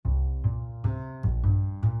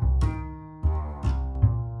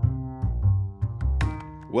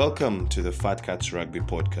Welcome to the Fat Cats Rugby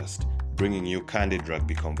podcast, bringing you candid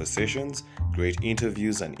rugby conversations, great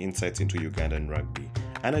interviews and insights into Ugandan rugby,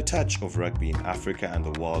 and a touch of rugby in Africa and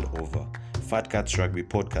the world over. Fat Cats Rugby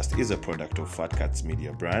podcast is a product of Fat Cats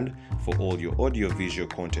Media brand for all your audio-visual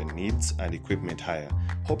content needs and equipment hire.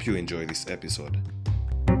 Hope you enjoy this episode.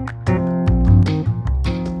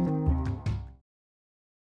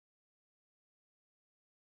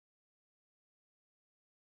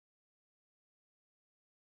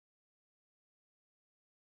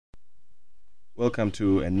 Welcome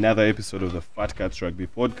to another episode of the Fat Cats Rugby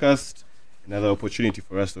podcast. Another opportunity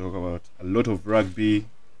for us to talk about a lot of rugby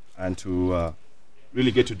and to really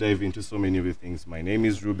get to dive into so many of the things. My name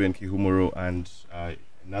is Ruben Kihumuro and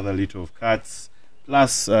another little of cats,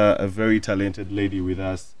 plus a very talented lady with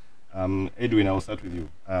us. Edwin, I'll start with you.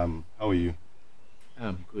 How are you?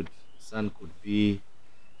 I'm good. Sun could be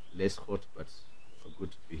less hot, but good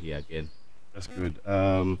to be here again. That's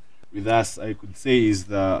good. With us, I could say, is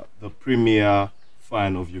the premier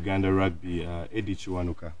fan of Uganda rugby, Eddie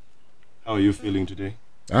Kiwanuka. How are you feeling today?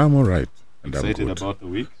 I'm all right. And excited about the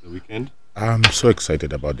weekend? I'm so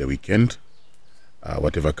excited about the weekend.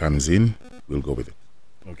 Whatever comes in, we'll go with it.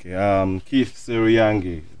 Okay. Keith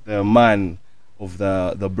Seruyange, the man of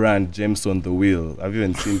the brand Jameson the Wheel. I've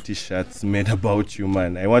even seen T-shirts made about you,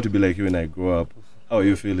 man. I want to be like you when I grow up. How are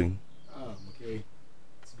you feeling? Okay.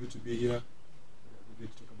 It's good to be here.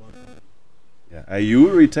 Yeah. Are you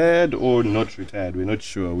retired or not retired? We're not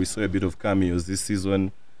sure. We saw a bit of cameos this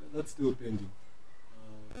season. That's still pending.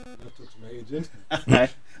 I'll talk to my agent. I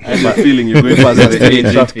have a feeling you're going to pass the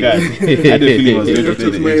agent card. I had a feeling I was going to play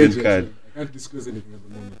the agent card. I can't disclose anything at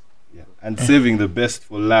the moment. Yeah. And saving the best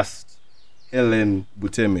for last, Helen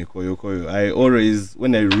Buteme Koyo. I always,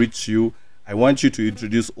 when I reach you, I want you to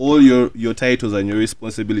introduce all your titles and your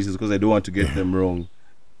responsibilities because I don't want to get them wrong.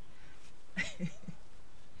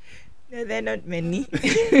 No, they're not many.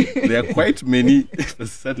 There are quite many.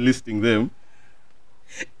 Let's start listing them.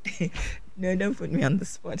 No, don't put me on the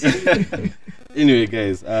spot. Anyway,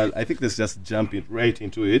 guys, I think let's just jump right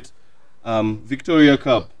into it. Victoria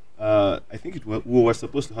Cup. I think we were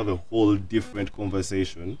supposed to have a whole different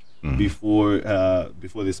conversation before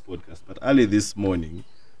this podcast. But early this morning,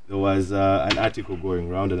 there was an article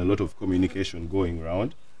going around and a lot of communication going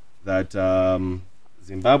around that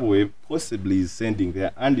Zimbabwe possibly is sending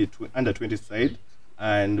their under 20 side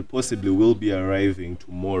and possibly will be arriving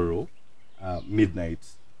tomorrow midnight.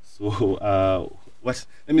 So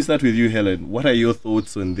let me start with you, Helen. What are your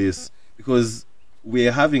thoughts on this? Because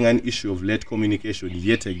we're having an issue of late communication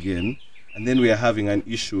yet again, and then we are having an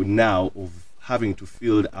issue now of having to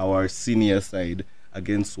field our senior side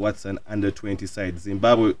against what's an under 20 side.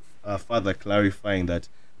 Zimbabwe further clarifying that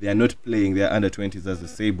they are not playing their under 20s as the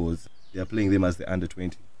Sabres. They are playing them as the under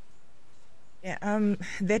 20. Yeah,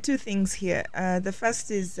 there are two things here. The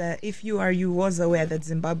first is if you was aware that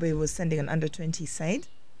Zimbabwe was sending an under 20 side,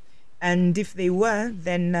 and if they were,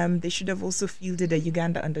 then they should have also fielded a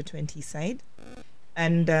Uganda under 20 side,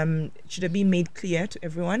 and it should have been made clear to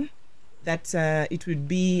everyone that it would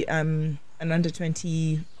be an under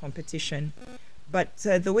 20 competition. But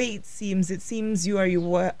the way it seems you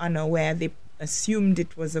were unaware. They assumed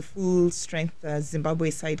it was a full strength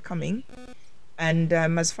Zimbabwe side coming, and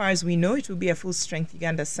as far as we know, it will be a full strength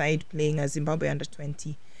Uganda side playing a Zimbabwe under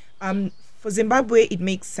 20. For Zimbabwe, it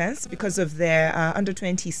makes sense because of their under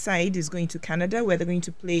 20 side is going to Canada, where they're going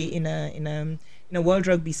to play in a World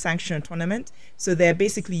Rugby sanctioned tournament. So they're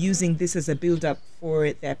basically using this as a build up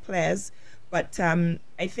for their players. But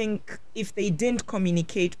I think if they didn't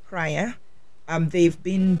communicate prior, they've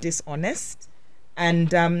been dishonest.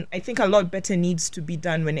 And I think a lot better needs to be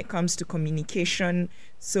done when it comes to communication.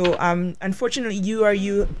 So unfortunately,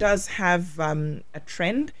 URU does have a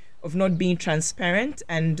trend of not being transparent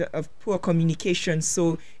and of poor communication.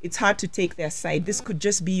 So it's hard to take their side. This could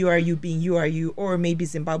just be URU being URU, or maybe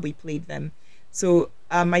Zimbabwe played them. So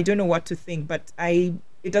I don't know what to think, but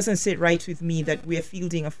it doesn't sit right with me that we're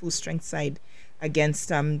fielding a full strength side against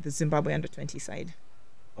the Zimbabwe under 20 side.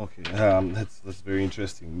 Okay, that's very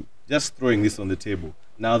interesting. Just throwing this on the table,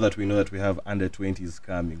 now that we know that we have under 20s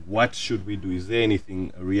coming, what should we do? Is there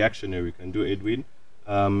anything reactionary we can do, Edwin?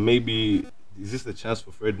 Maybe is this the chance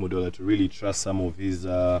for Fred Mudola to really trust some of his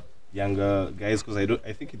younger guys? Because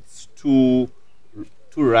I think it's too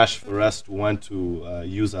rush for us to want to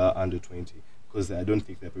use our under 20, because I don't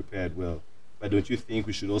think they're prepared well. But don't you think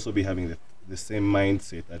we should also be having the same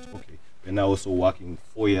mindset that, okay, we're now also working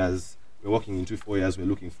 4 years, we're walking into 4 years, we're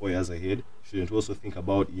looking 4 years ahead. Shouldn't we also think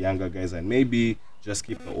about younger guys and maybe just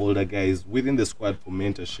keep the older guys within the squad for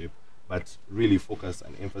mentorship, but really focus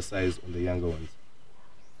and emphasize on the younger ones?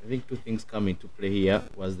 I think two things come into play here.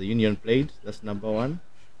 Was the union played? That's number one.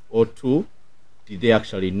 Or two, did they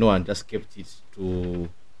actually know and just kept it to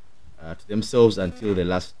themselves until the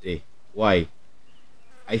last day? Why?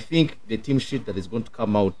 I think the team sheet that is going to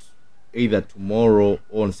come out either tomorrow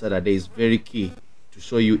or on Saturday is very key to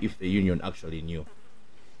show you if the union actually knew.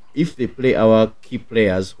 If they play our key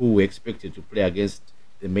players who were expected to play against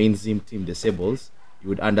the main Zim team, the Sables, you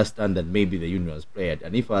would understand that maybe the union was played.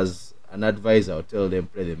 And if as an advisor, I would tell them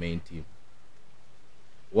play the main team.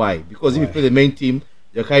 Why? Because if you play the main team,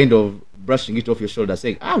 you're kind of brushing it off your shoulder,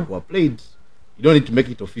 saying, we are played. You don't need to make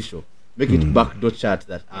it official. Make it backdoor chat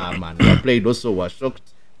that, man, we are played also, we're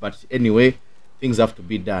shocked. But anyway, things have to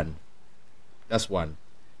be done. That's one.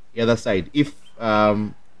 The other side, if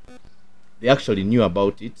they actually knew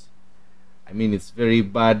about it, I mean, it's very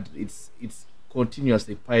bad. It's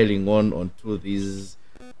continuously piling on onto these,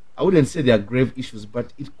 I wouldn't say they are grave issues,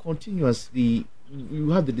 but it continuously, you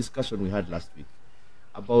had the discussion we had last week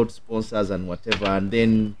about sponsors and whatever, and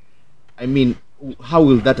then, I mean, how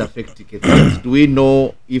will that affect ticket sales? Do we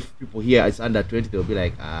know if people here is under 20, they'll be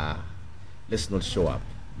like, let's not show up.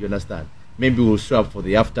 You understand? Maybe we'll show up for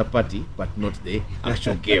the after party, but not the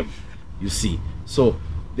actual game, you see. So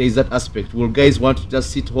there is that aspect. Will guys want to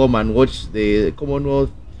just sit home and watch the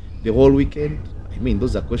Commonwealth the whole weekend? I mean,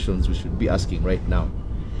 those are questions we should be asking right now.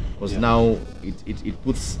 Because now it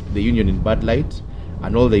puts the union in bad light,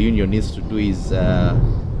 and all the union needs to do is,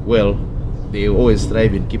 they always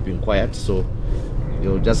thrive in keeping quiet, so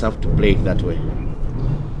they'll just have to play it that way.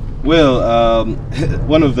 Well,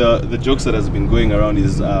 one of the jokes that has been going around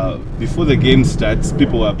is before the game starts,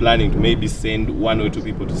 people are planning to maybe send one or two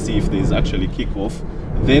people to see if there's actually kickoff.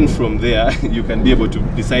 Then from there, you can be able to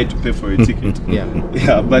decide to pay for a ticket.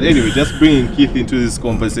 Yeah. But anyway, just bringing Keith into this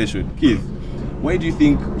conversation. Keith, why do you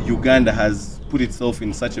think Uganda has put itself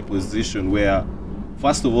in such a position where,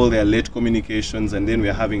 first of all, there are late communications, and then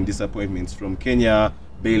we're having disappointments from Kenya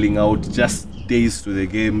bailing out just days to the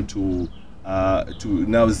game to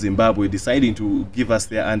now Zimbabwe deciding to give us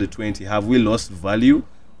their under 20? Have we lost value?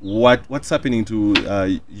 What's happening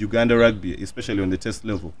to Uganda rugby, especially on the test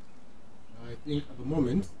level? I think at the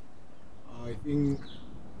moment, I think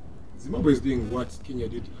Zimbabwe is doing what Kenya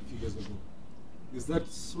did a few years ago. There's that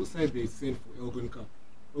suicide they sent for Elgon Cup,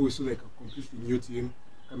 where we saw like a completely new team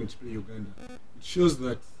coming to play Uganda. It shows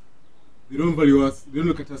that they don't value us, they don't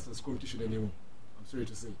look at us as competition anymore. I'm sorry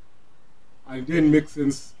to say. And then makes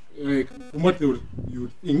sense, like from what you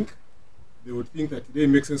would think, they would think that it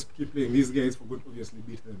didn't make sense to keep playing these guys for good, obviously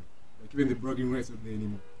beat them. Like even the bragging rights aren't there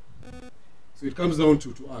anymore. So it comes down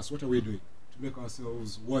to us, what are we doing to make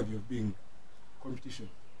ourselves worthy of being competition?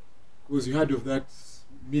 Because you heard of that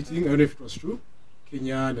meeting, I don't know if it was true,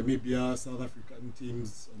 Kenya, Namibia, South African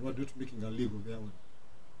teams, and what not making a league of their own.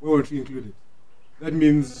 Where weren't we included? That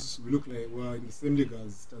means we look like we're in the same league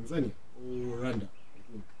as Tanzania or Rwanda,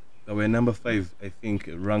 I think. We're number 5, I think,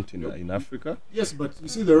 ranked in Africa. Yes, but you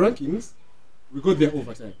see the rankings, we got there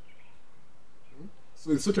over time.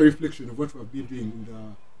 So it's such a reflection of what we have been doing in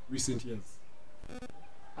the recent years.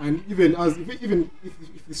 And even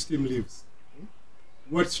if this team leaves,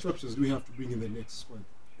 what structures do we have to bring in the next squad?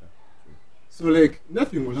 So like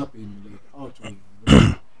nothing will happen like out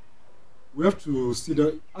of we have to see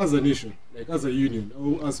that as a nation, like as a union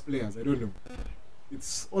or as players, I don't know.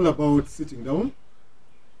 It's all about sitting down.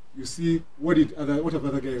 You see what have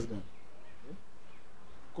other guys done?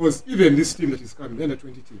 Because even this team that is coming, the under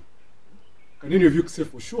 20 team, can any of you say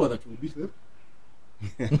for sure that we'll beat them?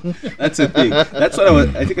 That's the thing. That's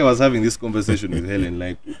what I think I was having this conversation with Helen.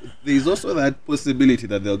 Like, there's also that possibility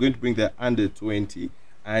that they're going to bring their under 20,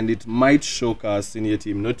 and it might shock our senior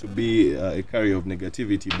team, not to be a carrier of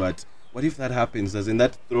negativity, but what if that happens? Doesn't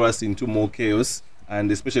that throw us into more chaos,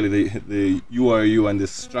 and especially the URU and the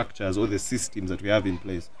structures or the systems that we have in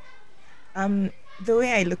place? The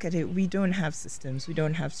way I look at it, we don't have systems, we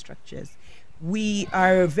don't have structures. We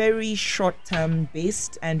are very short-term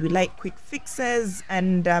based, and we like quick fixes,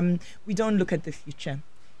 and we don't look at the future.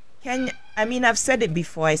 I've said it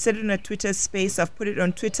before. I said it in a Twitter space. I've put it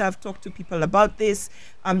on Twitter. I've talked to people about this.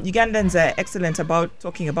 Ugandans are excellent about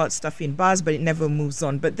talking about stuff in bars, but it never moves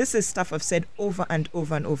on. But this is stuff I've said over and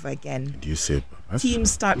over and over again. Do you say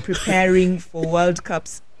teams start preparing for World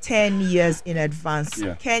Cups 10 years in advance?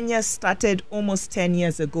 Yeah. Kenya started almost 10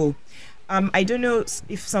 years ago. I don't know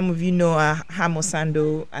if some of you know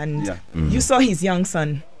Hamosando, and you saw his young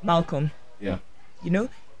son, Malcolm. Yeah. You know,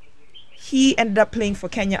 he ended up playing for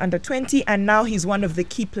Kenya under 20, and now he's one of the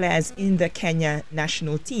key players in the Kenya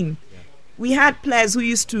national team. Yeah. We had players who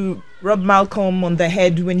used to rub Malcolm on the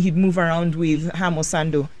head when he'd move around with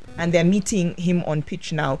Hamosando, and they're meeting him on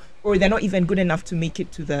pitch now, or they're not even good enough to make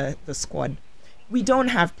it to the squad. We don't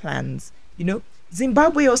have plans, you know.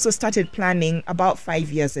 Zimbabwe also started planning about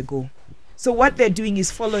 5 years ago. So what they're doing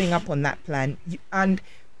is following up on that plan. And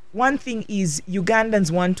one thing is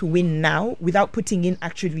Ugandans want to win now without putting in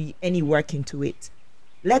actually any work into it.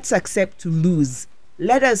 Let's accept to lose.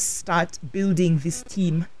 Let us start building this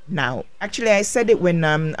team now. Actually, I said it when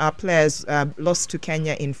our players lost to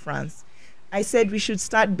Kenya in France. I said we should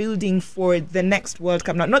start building for the next World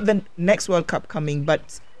Cup. Not the next World Cup coming,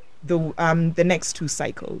 but the next 2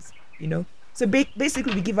 cycles, you know. So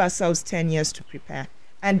basically, we give ourselves 10 years to prepare.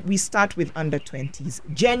 And we start with under-20s,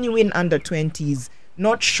 genuine under-20s,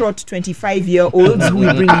 not short 25-year-olds who we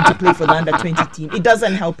bring in to play for the under-20 team. It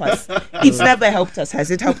doesn't help us. It's never helped us.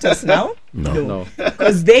 Has it helped us now? No.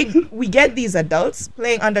 Because we get these adults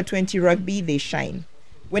playing under-20 rugby, they shine.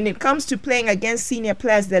 When it comes to playing against senior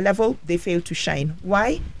players their level, they fail to shine.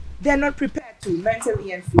 Why? They're not prepared to,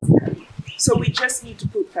 mentally and physically. So we just need to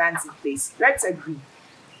put plans in place. Let's agree.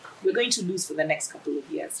 We're going to lose for the next couple of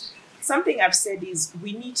years. Something I've said is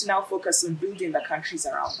we need to now focus on building the countries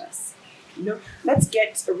around us. You know, let's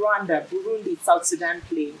get Rwanda, Burundi, South Sudan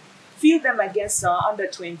playing. Field them against our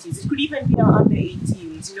under-20s. It could even be our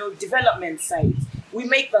under-18s, you know, development sides. We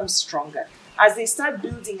make them stronger. As they start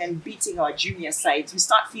building and beating our junior sides, we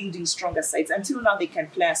start fielding stronger sides. Until now, they can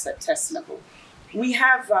play us at test level. We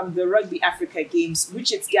have the Rugby Africa games,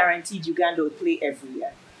 which it's guaranteed Uganda will play every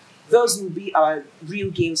year. Those will be our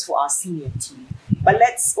real games for our senior team. But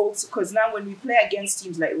let's also, because now when we play against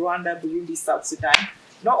teams like Rwanda, Burundi, South Sudan,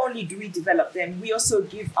 not only do we develop them, we also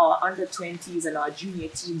give our under-20s and our junior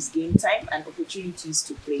teams game time and opportunities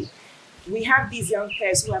to play. We have these young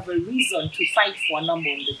players who have a reason to fight for a number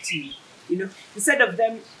on the team. You know, instead of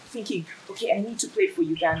them thinking, okay, I need to play for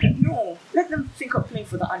Uganda. No, let them think of playing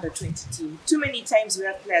for the under-20 team. Too many times we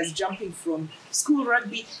have players jumping from school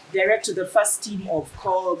rugby direct to the first team of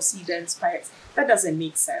Cobs, Hedons, Pirates. That doesn't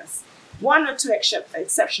make sense. 1 or 2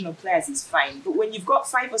 exceptional players is fine, but when you've got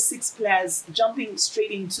 5 or 6 players jumping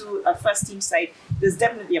straight into a first team side, there's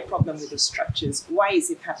definitely a problem with the structures. Why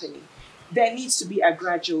is it happening? There needs to be a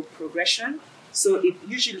gradual progression. So it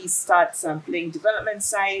usually starts playing development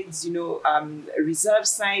sides, you know, reserve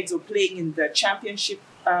sides, or playing in the championship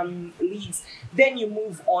leagues. Then you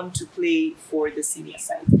move on to play for the senior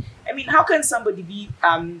side. I mean, how can somebody be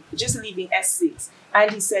just leaving S6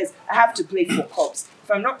 and he says, I have to play for Cobs?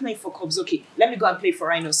 If I'm not playing for Cobs, okay, let me go and play for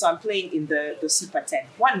Rhino. So I'm playing in the Super 10.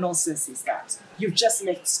 What nonsense is that? You've just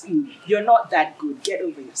left school. You're not that good. Get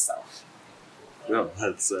over yourself. Well,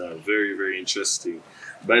 that's very, very interesting.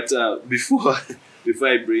 But before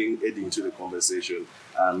I bring Eddie into the conversation,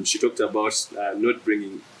 she talked about not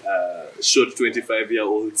bringing short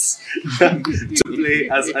 25-year-olds to play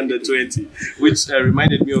as under 20, which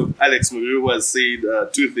reminded me of Alex Muguru, who has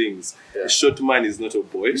said 2 things. Yeah. A short man is not a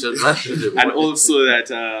boy. And also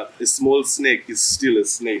that a small snake is still a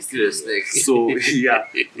snake. So, yeah.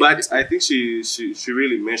 But I think she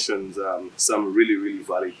really mentioned some really, really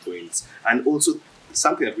valid points. And also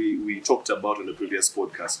something that we talked about on the previous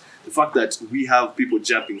podcast, the fact that we have people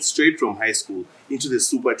jumping straight from high school into the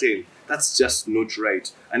Super 10, that's just not right.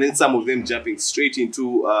 And then some of them jumping straight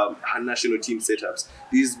into our national team setups.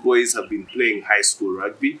 These boys have been playing high school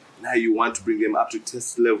rugby. Now you want to bring them up to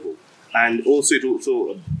test level. And also it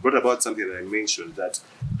also brought about something that I mentioned, that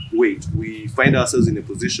we find ourselves in a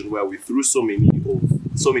position where we threw so many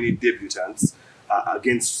debutants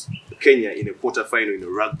against Kenya in a quarterfinal in a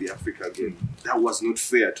Rugby Africa game. That was not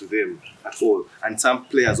fair to them at all. And some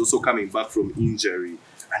players also coming back from injury,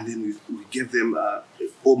 and then we gave them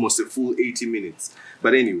almost a full 80 minutes.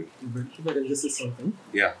 But anyway. If I can just say something.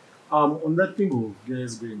 Yeah. On that thing of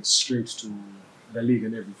guys going straight to the league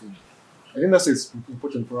and everything, I think that's it's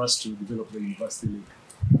important for us to develop the university league.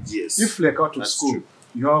 Yes. If like out of that's school, true.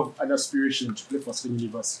 You have an aspiration to play for Spain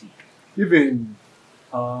University, even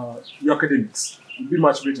your academics will be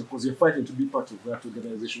much better because you're fighting to be part of that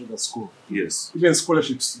organization of the school. Yes. Even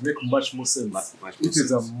scholarships make much more sense. Much more It is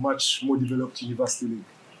sense. a much more developed university league.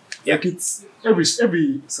 Yeah. Like it's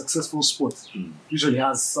every successful sport usually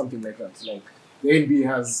has something like that. Like the NBA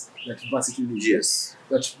has that varsity league. Yes.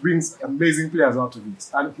 That brings amazing players out of it.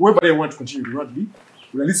 And whoever they want to continue with rugby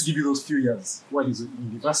will at least give you those few years while he's in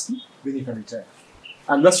university, then he can retire.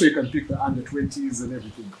 And that's where you can pick the under 20s and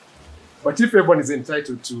everything. But if everyone is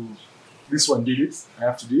entitled to this one did it, I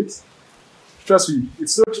have to do it. Trust me,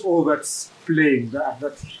 it's not all that's playing at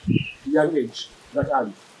that young age, that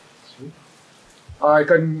early. I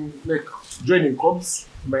can like join in Cobs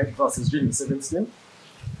versus joining the 7th team.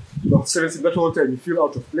 But 7th team, that whole time you feel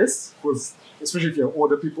out of place because especially if you're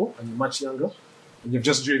older people and you're much younger, and you've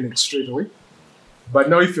just joined like straight away. But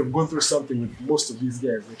now if you've gone through something with most of these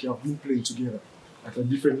guys, like you have been playing together at a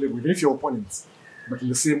different level, even if you're opponents, but in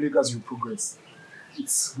the same league as you progress,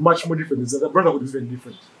 it's much more different. The brotherhood is very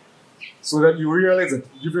different. So that you realize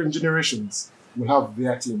that different generations will have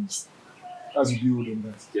their teams as you build on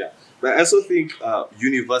that. Yeah, but I also think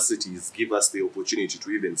universities give us the opportunity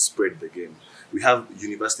to even spread the game. We have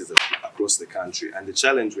universities across the country, and the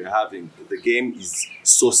challenge we're having, the game is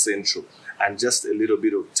so central, and just a little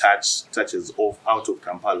bit of touches off out of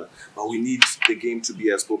Kampala. But we need the game to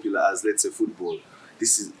be as popular as, let's say, football.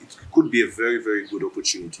 It could be a very, very good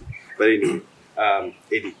opportunity. But anyway,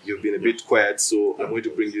 Eddie, you've been a bit quiet, so I'm going to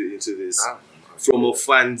bring you into this. From a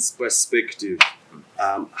fan's perspective,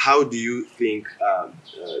 how do you think,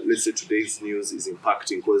 let's say, today's news is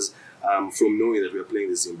impacting? Because from knowing that we're playing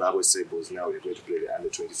the Zimbabwe Sables, now we're going to play the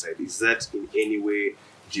under-20 side, is that in any way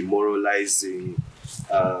demoralizing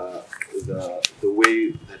the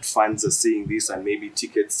way that fans are seeing this, and maybe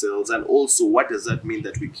ticket sales? And also, what does that mean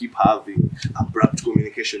that we keep having abrupt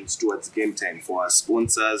communications towards game time for our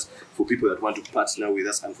sponsors, for people that want to partner with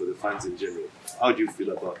us, and for the fans in general? How do you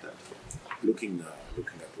feel about that? Looking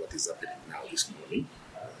at what is happening now this morning,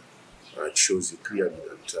 it shows you clearly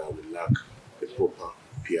that we lack a proper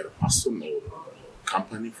PR person or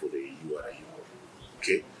company for the URU.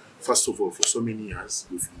 Okay, first of all, for so many years,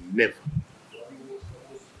 we've never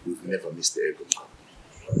missed the Elgon Cup.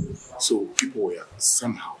 So people were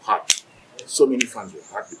somehow hurt. So many fans were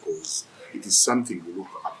hurt because it is something we look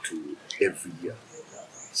up to every year,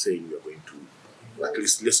 saying we are going to, at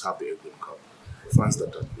least let's have the Elgon Cup. Fans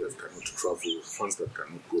that cannot travel, fans that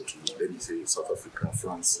cannot go to, let me say, South Africa,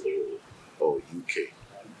 France, or UK.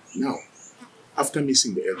 Now, after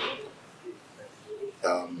missing the Elgon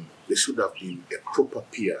Cup, there should have been a proper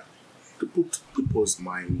PR to put people's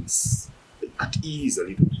minds at ease a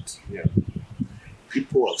little bit. Yeah.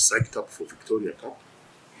 People have psyched up for Victoria Cup.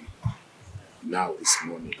 Now, this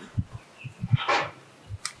morning,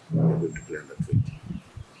 we're going to play under 20.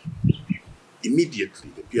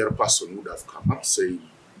 Immediately, the PR person would have come up saying,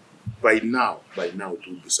 by now it will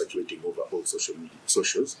be circulating over all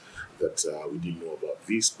socials that we didn't know about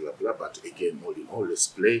this, blah, blah. But again, all in all, let's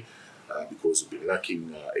play because we've been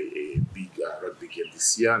lacking a big rugby game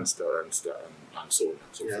this year and so on and so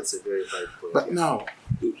forth. Yeah, that's a very valid point. But now,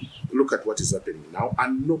 look at what is happening now,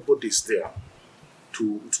 and nobody's there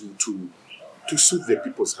to soothe the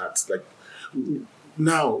people's hearts. Like,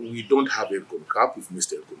 now we don't have Elgon Cup. We've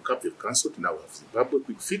missed Elgon Cup. They've cancelled. Now we have Zimbabwe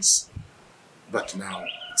quick fits. But now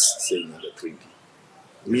it's saying under 20.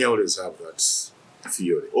 Me, I always have that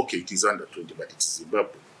theory. Okay, it is under 20, but it's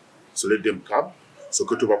Zimbabwe. So let them come. So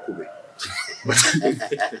go to Bakube.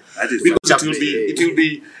 Because it will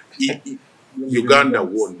be Uganda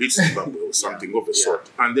won, beat Zimbabwe or something of the sort.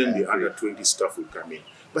 And then the under 20 stuff will come in.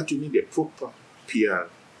 But you need a proper PR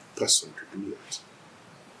person to do that.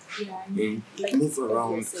 Yeah, like move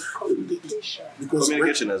around. Because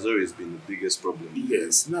communication has always been the biggest problem.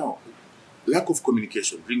 Yes. Now, lack of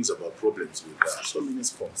communication brings about problems with so many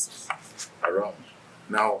sponsors around.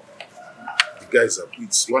 Now, the guys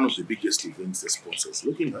it's one of the biggest events the sponsors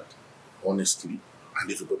looking at, honestly,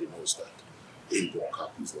 and everybody knows that. The Elgon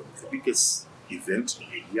Cup is one of the biggest events in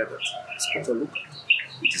the year that sponsors look at.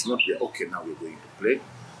 It is not there, okay, now we're going to play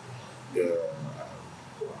the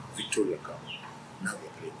Victoria Cup. Now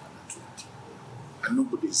we're playing under 20. And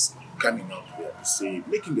nobody's coming out there to say,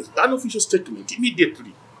 making an unofficial statement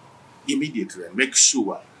immediately, and make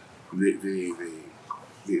sure the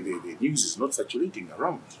news is not circulating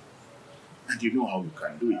around. And you know how you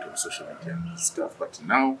can do it on social media and stuff. But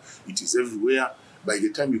now it is everywhere. By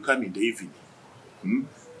the time you come in the evening,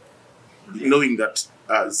 knowing that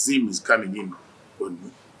Zim is coming in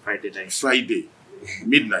on Friday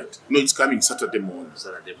midnight. No, it's coming Saturday morning.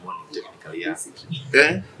 Technically, yeah.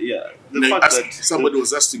 Yeah. Somebody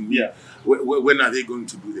was asking me, when are they going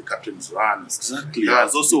to do the captain's run? Exactly. I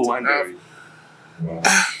was also wondering. But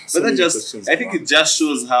that I think it just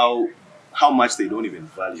shows how much they don't even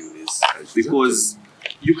value this. Because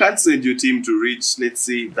you can't send your team to reach, let's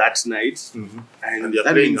say, that night, and they're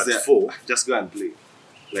playing at 4. Just go and play.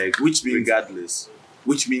 Like, which means, regardless.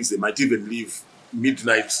 Which means they might even leave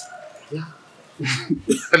midnight. Yeah.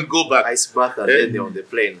 And go back. Ice bath and then they're on the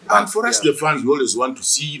plane. And for us, the fans, we always want to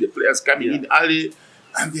see the players coming in early.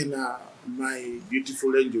 And then my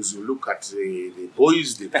beautiful angels, you look at the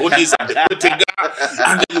boys, the bodies, and the Protega,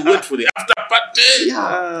 and then you wait for the after party.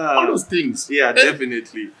 Yeah, all those things. Yeah,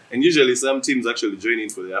 definitely. And usually some teams actually join in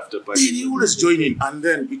for the after party. They always join in, and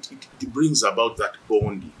then it brings about that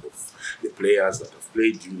bonding of the players that have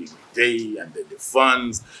played during the day, and then the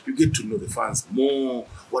fans. You get to know the fans more.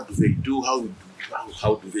 What do they do? How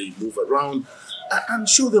do they move around? And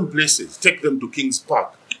show them places. Take them to King's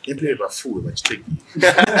Park.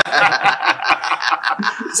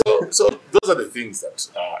 So those are the things that,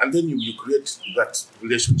 and then you create that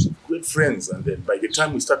relationship, create friends, and then by the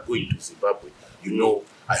time we start going to Zimbabwe, you know,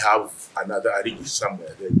 I have another Arigi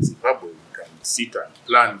somewhere there in Zimbabwe. We can sit and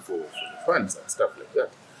plan for the funds and stuff like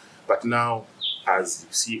that. But now, as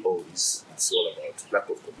you see all this, it's all about lack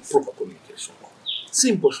of proper communication.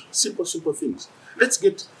 Simple things. Let's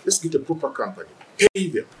get a proper company. Pay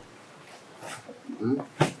them.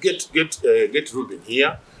 Get Ruben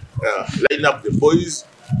here. Line up the boys.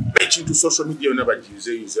 Patch into social media whenever you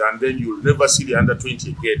say, and then you'll never see the under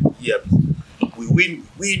 20 again. Here, we win,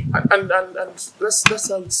 and that's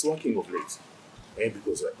how it's working of late.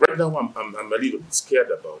 Because right now I'm a little bit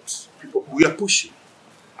scared about people. We are pushing,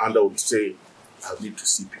 and I would say I need to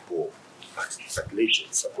see people at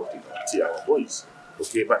Legends supporting our boys.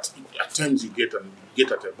 Okay, but at times you get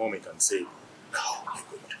at a moment and say, how am I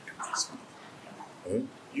going to do this?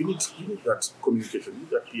 You need that communication, you need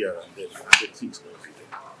that PR, and then get things going.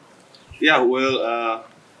 Yeah, well,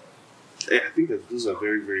 I think that those are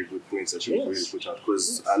very, very good points that you really put out,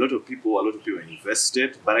 because a lot of people are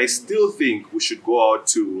invested, but I still think we should go out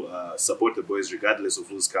to support the boys regardless of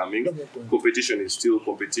who's coming. Competition is still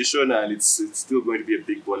competition, and it's still going to be a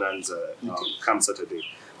big bonanza come Saturday.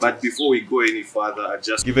 But before we go any further, I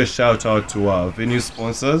just give a shout out to our venue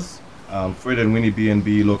sponsors, Fred and Winnie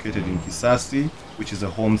B&B, located in Kisasi, which is a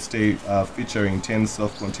homestay featuring 10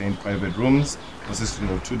 self-contained private rooms consisting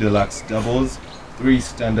of 2 deluxe doubles, 3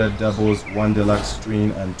 standard doubles, 1 deluxe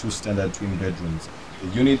twin, and 2 standard twin bedrooms. The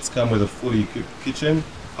units come with a fully equipped kitchen,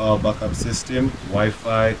 power backup system,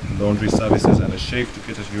 Wi-Fi, laundry services, and a chef to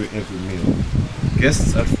cater to your every meal.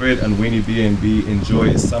 Guests at Fred and Winnie B&B enjoy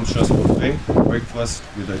a sumptuous buffet breakfast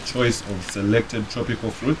with a choice of selected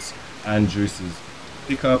tropical fruits and juices.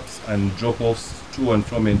 Pickups and drop-offs to and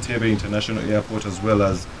from Entebbe International Airport, as well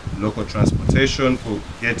as local transportation for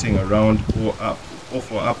getting around or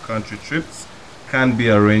for up-country trips, can be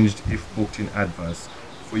arranged if booked in advance.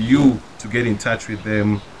 For you to get in touch with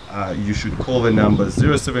them, you should call the number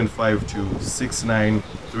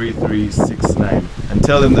 0752693369 and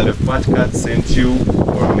tell them that a fat cat sent you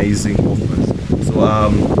for amazing offers. So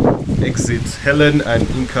exit Helen and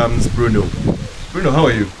in comes Bruno. Bruno, how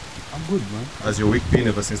are you? I'm good, man. How's your week been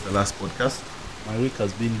ever since the last podcast? My week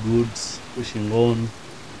has been good, pushing on.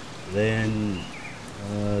 Then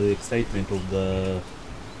the excitement of the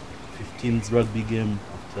 15th rugby game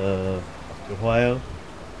after a while,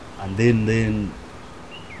 and then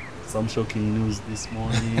some shocking news this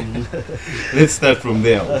morning. Let's start from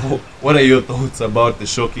there. What are your thoughts about the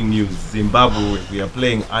shocking news? Zimbabwe, we are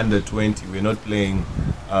playing under 20. We're not playing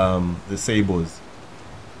the Sabres.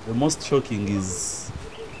 The most shocking is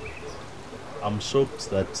I'm shocked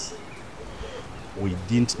that we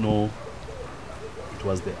didn't know it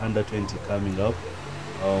was the under 20 coming up,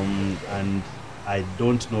 and I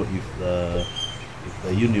don't know if the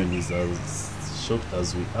union is as shocked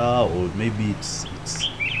as we are, or maybe it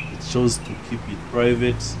chose to keep it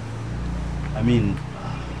private. I mean,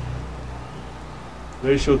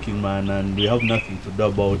 very shocking, man, and we have nothing to do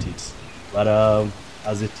about it. But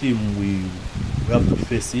as a team, we have to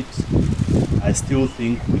face it. I still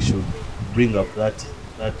think we should bring up that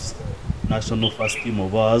national first team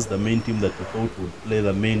of ours, the main team that we thought would play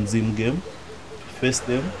the main Zim game, face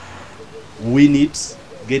them, win it,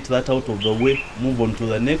 get that out of the way, move on to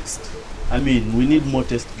the next. I mean, we need more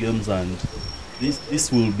test games, and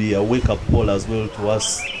this will be a wake-up call as well to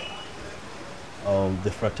us,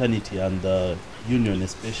 the fraternity and the union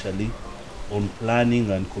especially, on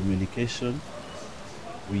planning and communication.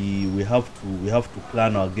 We have to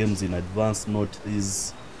plan our games in advance, not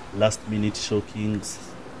these last-minute shocking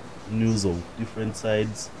news of different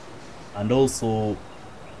sides. And also,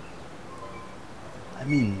 I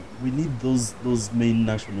mean, we need those main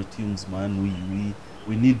national teams, man.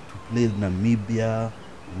 We need to play Namibia,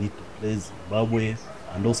 we need to play Zimbabwe,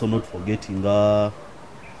 and also not forgetting our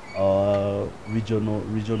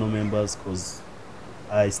regional members, because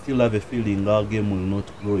I still have a feeling our game will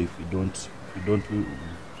not grow if we don't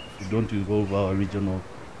involve our regional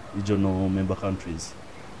member countries.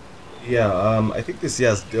 Yeah, I think this year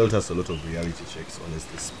has dealt us a lot of reality checks,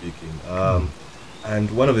 honestly speaking. And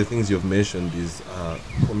one of the things you've mentioned is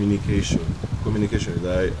communication with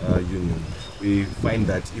our union. We find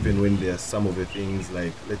that even when there are some of the things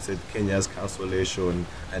like, let's say, Kenya's cancellation,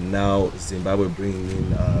 and now Zimbabwe bringing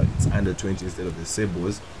in its under 20 instead of the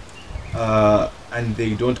Sabres, and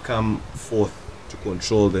they don't come forth to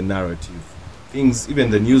control the narrative. Things,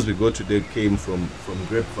 even the news we got today came from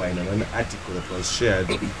Grapevine and an article that was shared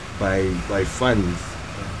by fans.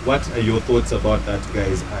 What are your thoughts about that,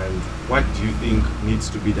 guys, and what do you think needs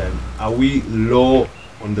to be done? Are we low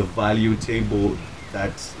on the value table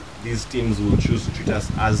that these teams will choose to treat us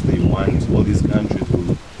as they want, or these countries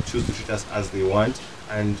will choose to treat us as they want,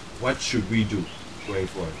 and what should we do going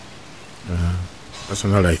forward?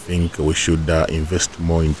 Personally, I think we should invest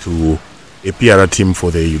more into a PR team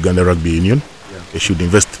for the Uganda Rugby Union. They should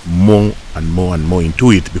invest more and more and more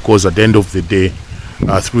into it, because at the end of the day,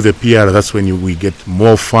 through the PR, that's when we get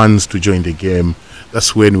more fans to join the game.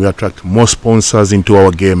 That's when we attract more sponsors into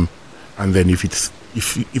our game. And then if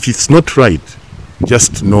it's not right,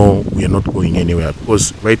 just know we are not going anywhere.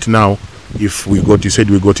 Because right now, if you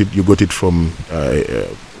got it from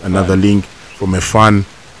another link from a fan.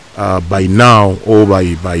 By now, or by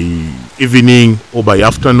evening, or by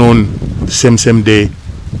afternoon, same day,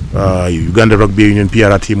 Uganda Rugby Union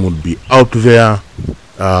PR team would be out there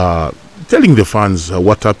telling the fans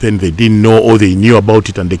what happened. They didn't know, or they knew about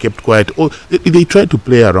it and they kept quiet, or they tried to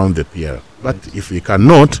play around the PR. But if they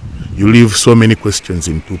cannot, you leave so many questions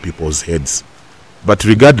in two people's heads. But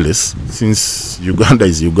regardless, since Uganda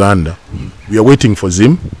is Uganda, we are waiting for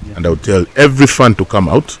Zim, and I would tell every fan to come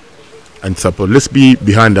out and support. Let's be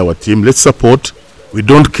behind our team. Let's support. We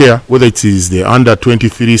don't care whether it is the under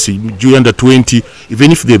 23, under 20,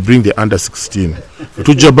 even if they bring the under 16.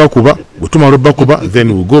 Then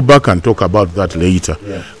we'll go back and talk about that later.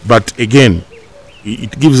 Yeah. But again,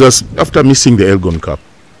 it gives us, after missing the Elgon Cup,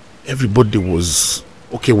 everybody was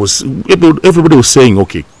saying,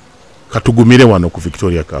 okay, katugumire wano ku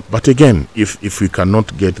Victoria Cup. But again, if we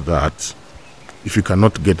cannot get that,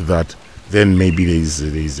 then maybe there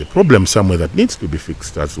is a problem somewhere that needs to be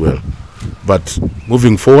fixed as well. But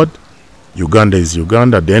moving forward, Uganda is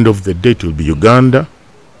Uganda. At the end of the day, it will be Uganda,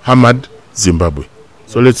 Hamad, Zimbabwe.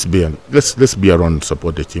 So let's be around and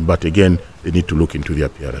support the team. But again, they need to look into their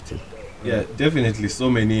PR team. Yeah, definitely. So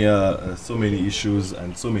many issues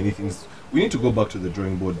and so many things. We need to go back to the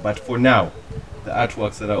drawing board. But for now, the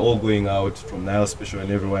artworks that are all going out from Nile Special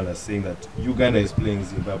and everyone are saying that Uganda is playing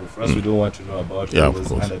Zimbabwe. For us, we don't want to know about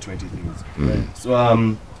those under 20 things.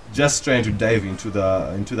 So just trying to dive into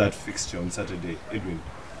that fixture on Saturday. Edwin,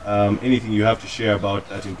 anything you have to share about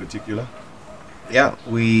that in particular? Yeah,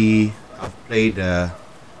 we have played.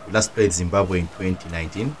 We last played Zimbabwe in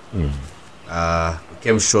 2019. We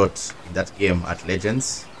came short in that game at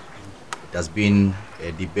Legends. It has been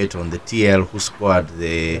a debate on the TL who scored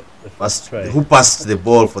the first try, who passed the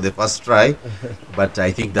ball for the first try, but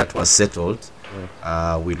I think that was settled.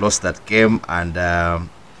 We lost that game, and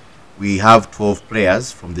we have 12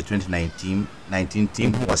 players from the 2019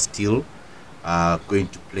 team who are still going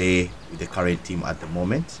to play with the current team at the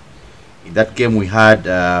moment. In that game, we had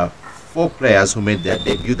 4 players who made their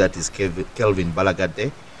debut. That is Kelvin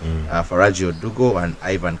Balagade, Faraji Odugo, and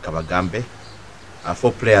Ivan Kabagambe.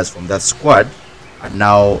 4 players from that squad are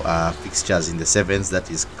now fixtures in the sevens.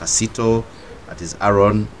 That is Casito, that is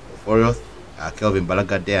Aaron Oforioth, Kelvin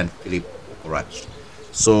Balagade, and Philip Okorach.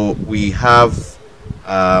 So we have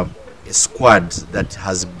a squad that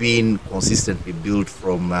has been consistently built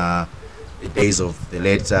from the days of the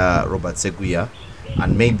late Robert Seguya,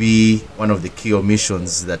 and maybe one of the key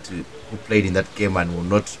omissions that who played in that game and will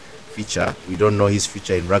not feature. We don't know his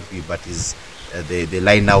future in rugby, but is the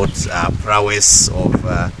line-out prowess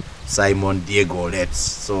of Simon Diego Letts.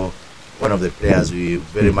 So one of the players we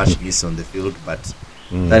very much miss on the field, but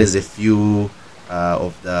that is a few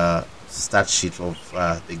of the stat sheet of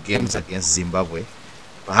the games against Zimbabwe.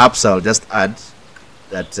 Perhaps I'll just add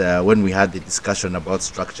that when we had the discussion about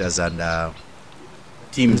structures and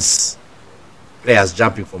teams, players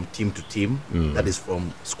jumping from team to team, that is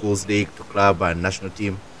from schools league to club and national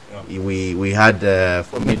team, we had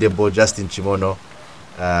formidable Justin Chimono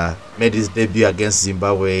made his debut against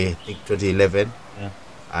Zimbabwe, I think 2011,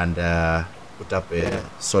 and put up a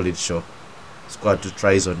solid show. Scored 2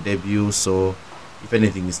 tries on debut, so if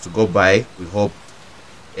anything is to go by, we hope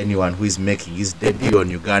anyone who is making his debut on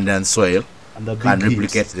Ugandan soil can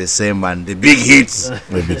replicate the same, and the big hits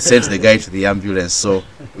sent the guy to the ambulance. So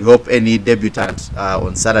we hope any debutant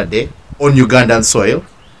on Saturday on Ugandan soil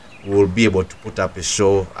will be able to put up a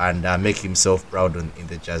show and make himself proud in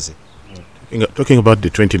the jersey. Talking about the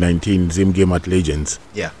 2019 Zim game at Legends,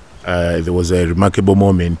 there was a remarkable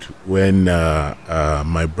moment when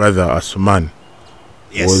my brother Asuman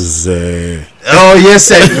was Oh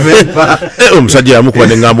yes, I remember. omusajja yamukuba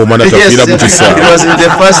n'engamba omwana tafiira mu It kisaawe. was in the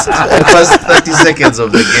first 30 seconds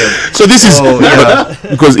of the game. So this is but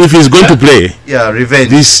because if he's going to play, Revenge.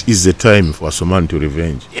 this is the time for Asuman to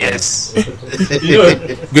revenge. Yes.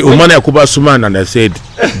 Omwana yakuba Asuman and I said,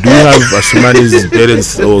 do you have Asuman's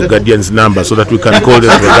parents or guardian's number so that we can call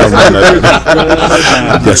them?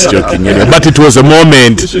 Just joking, anyway. But it was a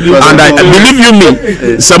moment, and I believe you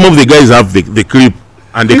me, some of the guys have the clip.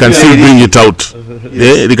 And they can still bring it out.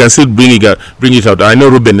 They can still bring it out. I know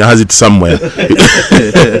Ruben has it somewhere.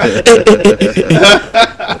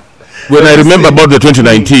 When I remember about the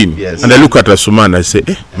 2019, and I look at Asuman, I say,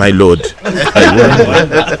 my Lord.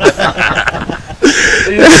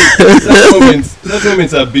 Those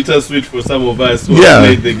moments are bittersweet for some of us who have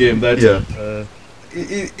played the game.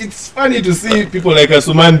 It's funny to see people like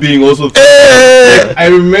Asuman being also. I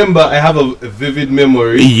remember I have a vivid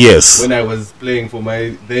memory. Yes. When I was playing for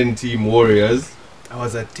my then team Warriors, I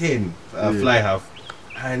was at 10 fly half,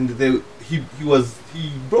 and he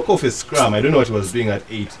broke off his scrum. I don't know what he was doing at 8.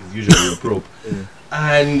 He's usually a prop,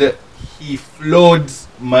 and he floored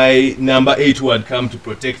my number 8 who had come to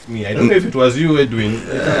protect me. I don't know if it was you, Edwin,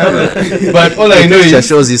 but all I know is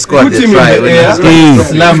shows he scored put him in the air,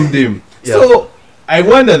 slammed him. So I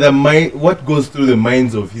wonder what goes through the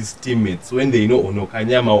minds of his teammates when they know Ono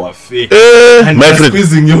Kanyama were fake and my friend,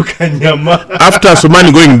 squeezing your Kanyama. After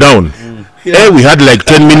Asuman going down, we had like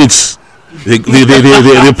 10 minutes. The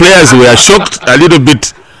players were shocked a little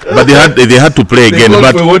bit, but they had to play again.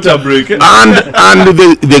 But for water break. And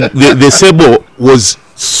the Sebo was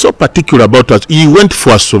so particular about us. He went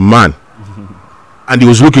for Asuman, and he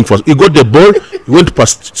was looking for. He got the ball. He went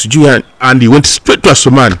past Sujuan, and he went straight to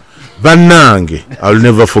Asuman. Banange, I'll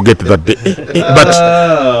never forget that day.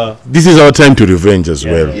 But this is our time to revenge as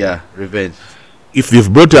well. Yeah, revenge. If they've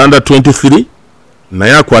brought under 23,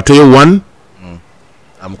 Naya Kwateo 1,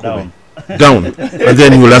 I'm coming down. And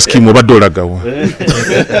then you'll ask him about Dolagawa.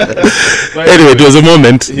 Anyway, it was a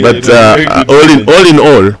moment. But all in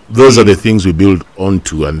all, those are the things we build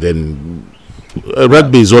onto. And then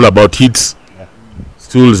rugby is all about hits,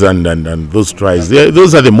 stools, and those tries.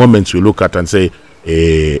 Those are the moments we look at and say,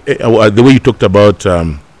 the way you talked about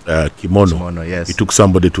Kimono, yes. He took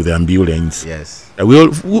somebody to the ambulance. Yes.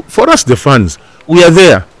 For us, the fans, we are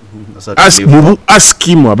there. Ask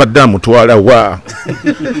him about them. Do you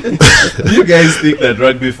guys think that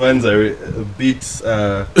rugby fans are a bit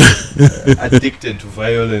addicted to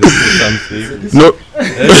violence or something? No.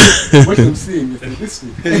 What I'm saying is this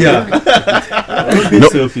week.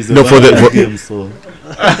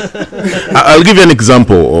 I'll give you an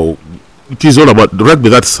example. It is all about rugby.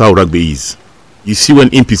 That's how rugby is. You see when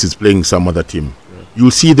Impis is playing some other team, you'll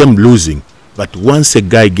see them losing. But once a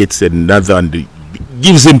guy gets another and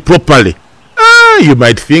gives him properly, you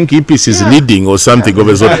might think Impis is leading or something of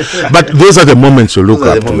a sort. But those are the moments you look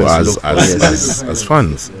up to as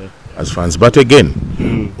fans. As fans. But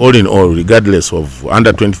again, all in all, regardless of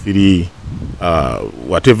under 23,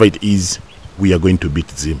 whatever it is, we are going to beat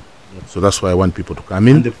Zim. So that's why I want people to come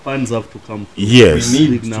in. And the fans have to come. Yes. We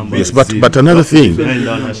need big numbers. Yes, but another thing.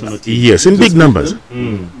 Yes, in big numbers.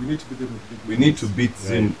 We need to beat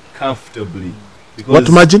Zim comfortably. What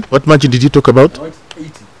margin? What margin did you talk about?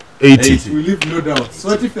 80. We leave no doubt. So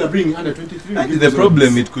what if they are bringing under 23? The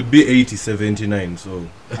problem, it could be 80-79. So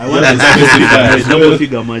I want to specify a double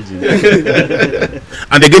figure margin.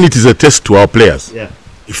 And again, it is a test to our players. Yeah.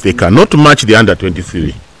 If they cannot match the under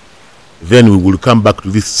 23, then we will come back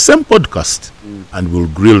to this same podcast and we'll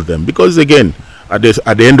grill them. Because again, at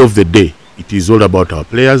the end of the day, it is all about our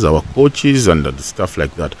players, our coaches, and stuff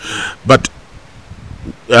like that. But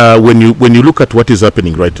when you look at what is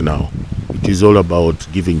happening right now, it is all about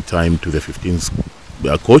giving time to the 15th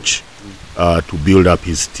coach to build up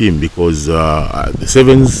his team, because the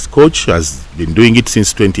 7th coach has been doing it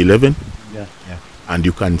since 2011. And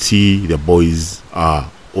you can see the boys are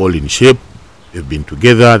all in shape. They've been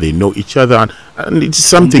together, they know each other, and it's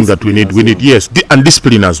something that we need. Yes, and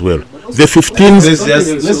discipline as well. The 15th.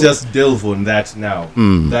 Let's just delve on that now.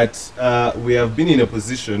 That we have been in a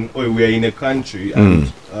position, or we are in a country and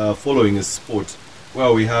following a sport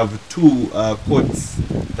where we have two courts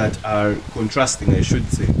that are contrasting, I should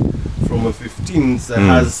say. From a 15th that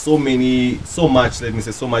has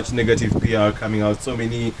so much negative PR coming out, so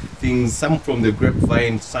many things, some from the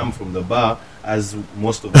grapevine, some from the bar, as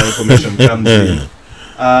most of our information comes in.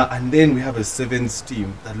 And then we have a 7th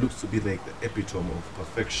team that looks to be like the epitome of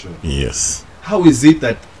perfection. Yes. How is it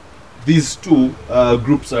that these two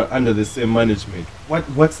groups are under the same management?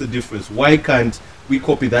 What's the difference? Why can't we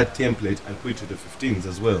copy that template and put it to the 15s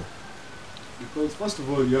as well? Because first of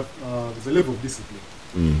all, you have there's a level of discipline.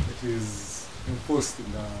 It is enforced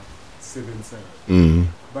in the 7th side.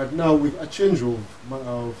 But now with a change of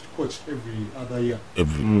coach every other year,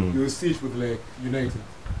 you'll see it with like United.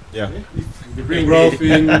 Yeah. If they bring Ralph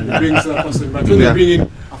in, they bring some person, but when they bring in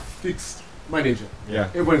a fixed manager,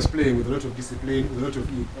 everyone's playing with a lot of discipline, with a lot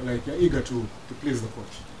of like you're eager to please the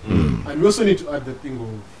coach. And we also need to add the thing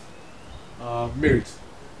of merit.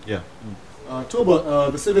 Yeah.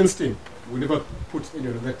 Toba, the 7th team, we never put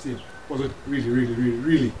anyone on that team. Was it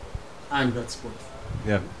really earned that spot?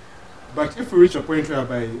 Yeah. But if we reach a point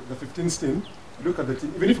whereby the 15th team, look at the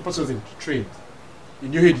team, even if a person isn't trained,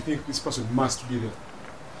 in your head you think this person must be there.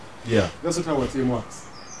 Yeah. That's not how our team works.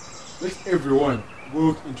 Let everyone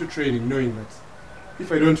go into training knowing that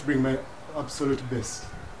if I don't bring my absolute best,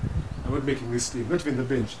 I'm not making this team. Not even the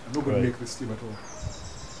bench. I'm not going to make this team at all.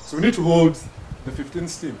 So we need to hold the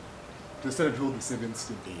 15th team to the standard hold the 7th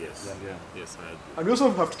team. Yes. Yes, I agree. And we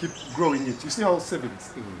also have to keep growing it. You see how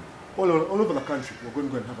 7s, all over the country, we're going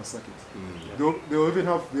to go and have a circuit. They'll even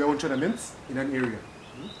have their own tournaments in an area.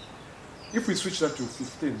 If we switch that to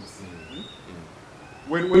 15s,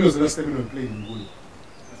 when was the last time anyone played in Gulu?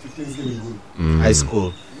 A 15s game in Gulu? High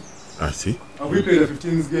school. I see. Have we played a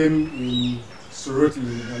 15s game in Soroti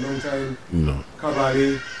in a long time? No.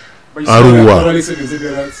 Kabale. But you Arua. Kabale 7s every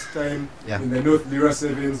other time. In the North, Lira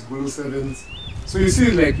 7s, Gulu 7s. So you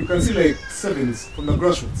see, like, you can see like 7s from the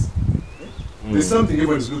grassroots. There's something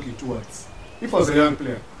everyone's looking towards. If I was a young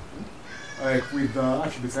player, like with the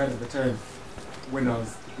attributes I had at the time, when I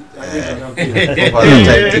was there would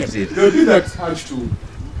be that urge to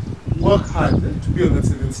work hard to be on that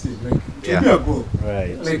 7th team. Like, it would be a goal.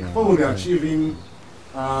 Right. Like, probably achieving,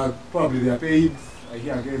 probably they are paid. I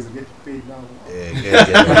hear guys get paid now.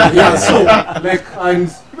 Yeah, so, like, and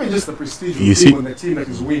even just the prestige of being on the team that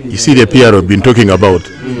is winning. You see the PR I've been talking about,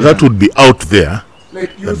 that would be out there.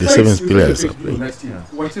 Like, that the 7th players are playing.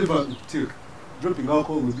 Whatever it took, dropping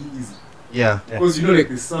alcohol will be easy. Yeah. Because you know, like,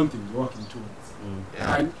 there's something you're working towards.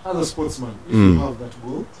 And as a sportsman, if you have that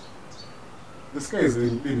goal, the sky is the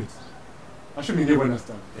limit. Assuming everyone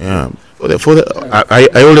understand. Yeah.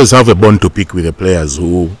 I always have a bone to pick with the players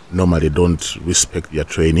who normally don't respect their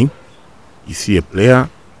training. You see a player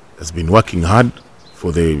has been working hard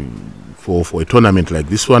for a tournament like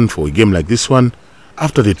this one, for a game like this one.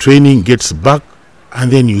 After the training, gets back, and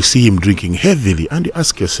then you see him drinking heavily, and you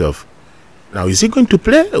ask yourself, now is he going to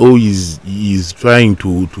play, or is trying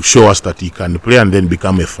to show us that he can play and then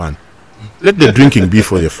become a fan? Let the drinking be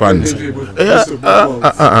for the fans.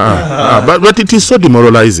 But it is so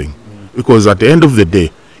demoralizing, because at the end of the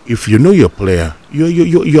day, if you know your player,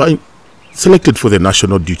 you are selected for the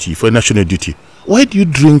national duty, why do you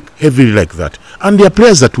drink heavily like that? And there are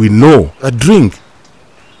players that we know that drink.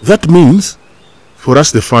 That means, for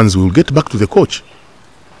us the fans, will get back to the coach,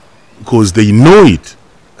 because they know it.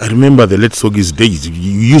 I remember the late Sogi's days. You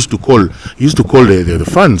used to call the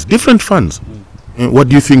fans, different fans. What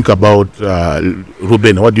do you think about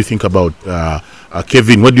Ruben? What do you think about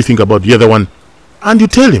Kevin? What do you think about the other one? And you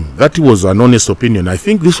tell him that was an honest opinion. I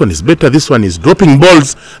think this one is better. This one is dropping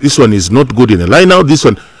balls. This one is not good in a line out. This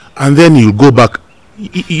one, and then he'll go back.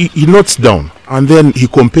 He notes down, and then he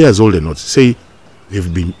compares all the notes. Say,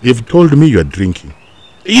 they've told me you are drinking.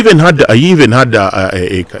 I even had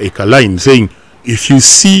a line saying, if you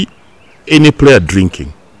see any player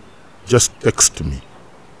drinking, just text me.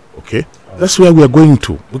 Okay? That's where we are going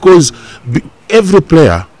to. Because every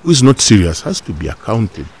player who is not serious has to be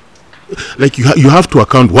accounted. Like, you have to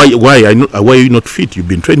account why are you not fit? You've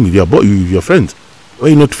been training with your friends. Why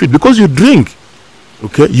are you not fit? Because you drink.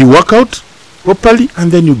 Okay? You work out properly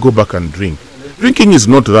and then you go back and drink. Drinking is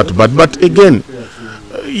not that bad, but again,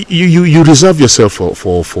 you reserve yourself for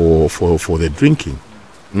the drinking.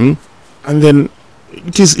 And then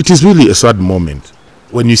it is really a sad moment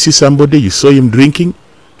when you see somebody, you saw him drinking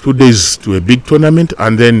 2 days to a big tournament,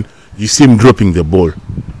 and then you see him dropping the ball.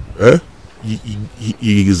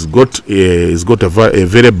 He's got a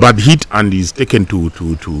very bad hit, and he's taken to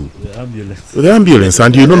the ambulance.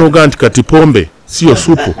 And you know ganti katipombe sio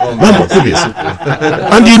supu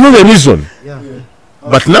and you know the reason.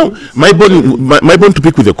 But now my bone to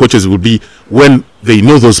pick with the coaches will be when they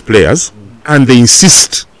know those players and they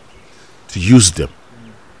insist to use them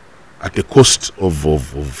at the cost of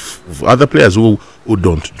other players who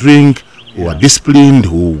don't drink, who are disciplined,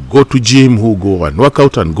 who go to gym, who go and work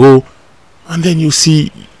out and go. And then you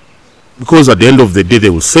see, because at the end of the day they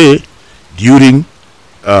will say, during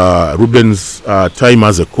Ruben's time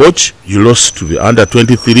as a coach, you lost to the under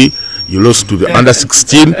 23, you lost to the under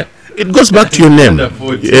 16. It goes back to your name.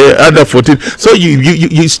 Under 14. So you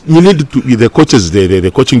need to, the coaches,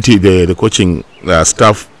 the coaching team, the coaching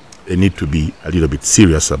staff they need to be a little bit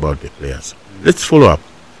serious about the players. Let's follow up.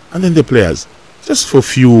 And then the players, just for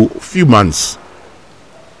few months,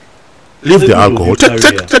 leave the alcohol.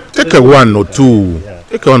 Take a one or two.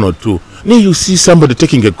 Take a one or two. Now you see somebody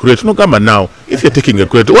taking a crate. No, come on now. If you're taking a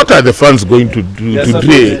crate, what are the fans going to do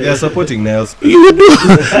today? They are supporting Niles. We do.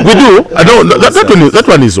 I don't. That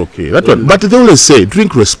one is okay. That one. But they always say,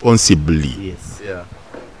 drink responsibly. Yes. Yeah.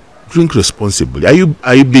 Drink responsibly. Are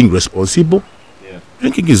you being responsible? Yeah.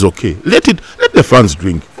 Drinking is okay. Let the fans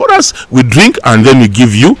drink. For us, we drink and then we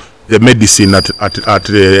give you the medicine at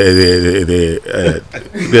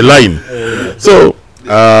the line. So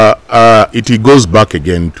it goes back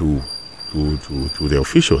again to the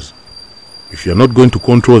officials. If you're not going to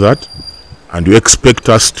control that and you expect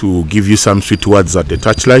us to give you some sweet words at the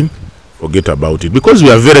touchline, forget about it, because we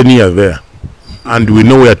are very near there and we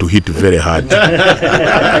know where to hit very hard.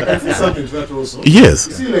 I can see something to that also. Yes.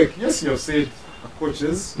 You see, like, yes, you have said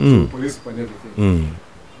coaches, to police and everything.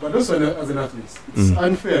 But also as an athlete, it's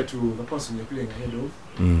unfair to the person you're playing ahead of,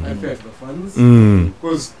 unfair to the fans.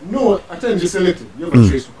 Because at times you're selected, you have a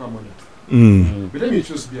choice to come on it. But then you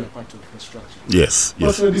choose to be a part of the structure. Yes.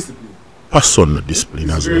 Personal discipline. Personal discipline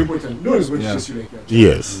It's as very well. important. No one is going to chase you like that.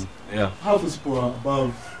 Yes. Yeah. Half the people are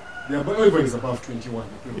above, everyone is above 21.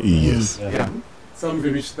 Yes. Yeah. Some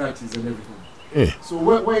even reach 30s and everything. Yeah. So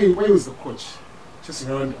why was the coach chasing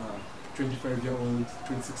around 25-year-olds,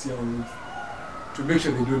 26-year-olds to make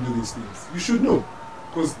sure they don't do these things? You should know,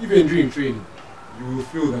 because even during training, you will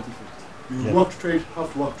feel that effect. You have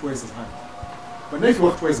to work twice as hard. But now if you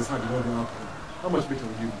work twice as hard without the alcohol, how much better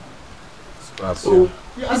would you be? So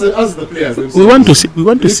as the players themselves, We want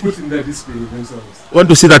to see put in their discipline themselves.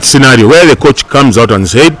 that scenario where the coach comes out and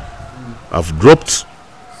said, "I've dropped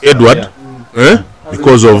Edward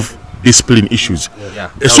because of discipline issues."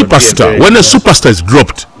 A superstar, when a superstar is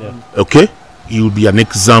dropped, okay, he will be an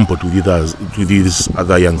example to these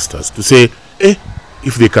other youngsters to say,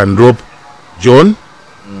 if they can drop John,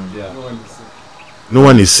 no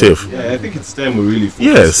one is safe. Yeah, I think it's time we really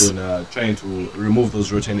focus on trying to remove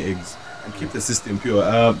those rotten eggs and keep the system pure.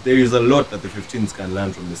 There is a lot that the 15s can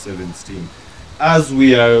learn from the 7s team. As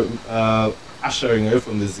we are ushering away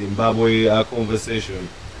from the Zimbabwe conversation,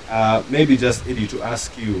 maybe just Eddie, to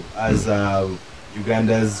ask you as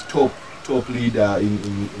Uganda's top leader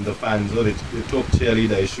in the fans, or the top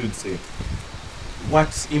cheerleader, I should say, what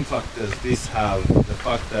impact does this have? The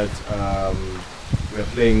fact that we're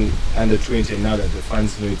playing under 20 and now that the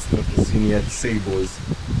fans know it's not the senior Sables,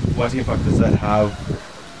 what impact does that have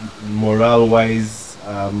morale-wise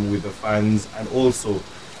with the fans? And also,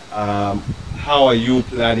 how are you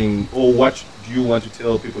planning, or what do you want to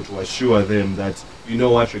tell people to assure them that, you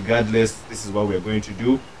know what, regardless, this is what we're going to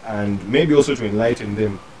do, and maybe also to enlighten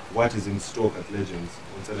them what is in stock at Legends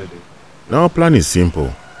on Saturday? Our plan is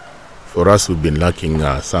simple. For us, we've been lacking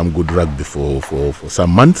some good rugby for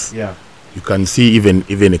some months. Yeah. You can see even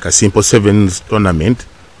like a simple 7s tournament,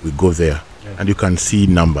 we go there, and you can see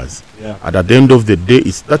numbers. Yeah. And at the end of the day,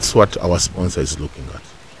 that's what our sponsor is looking at,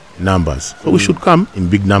 numbers. So we should come in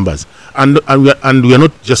big numbers, and we are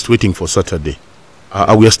not just waiting for Saturday.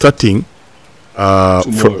 We are starting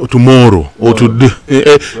tomorrow or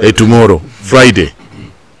tomorrow, Friday.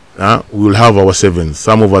 We will have our 7s.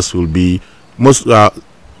 Some of us will be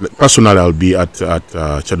personally. I'll be at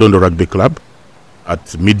Chadondo Rugby Club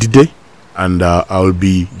at midday, and I'll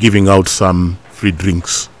be giving out some free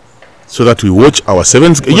drinks so that we watch our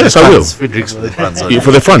 7s. Yes, I will. Free drinks for the fans.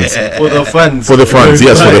 For the fans. For the fans. For the fans,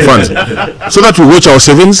 yes, for the fans. So that we watch our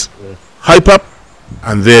 7s, hype up,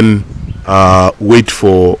 and then wait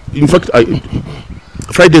for. In fact,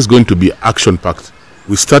 Friday is going to be action-packed.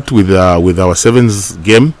 We start with our 7s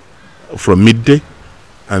game from midday,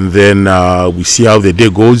 and then we see how the day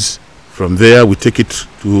goes. From there, we take it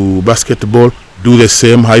to basketball, do the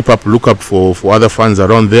same, hype up, look up for other fans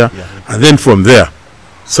around there, and then from there,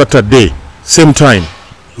 Saturday, same time,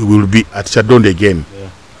 we will be at Chadondo again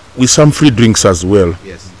with some free drinks as well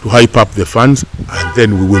to hype up the fans, and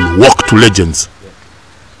then we will walk to Legends.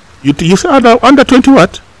 You say under 20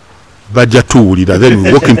 what? Baja 2 leader. Then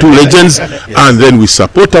we walk into Legends, and then we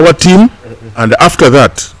support our team, and after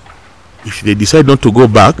that, if they decide not to go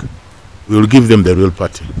back, we will give them the real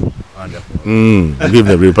party. Give them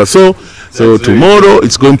the real party. So tomorrow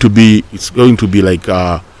it's going to be like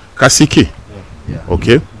Kasiki.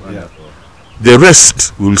 Okay. The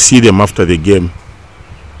rest we will see them after the game.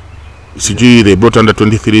 CG they brought under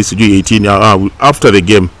 23, CG 18 after the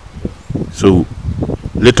game. So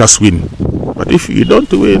let us win. But if you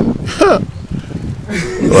don't win,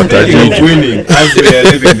 what are you winning? As we are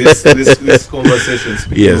living this conversation,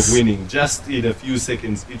 speaking of winning, just in a few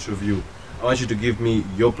seconds, each of you, I want you to give me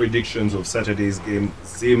your predictions of Saturday's game,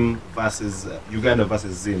 Zim versus Uganda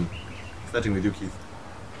versus Zim. Starting with you, Keith.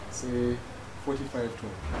 Say 45-12.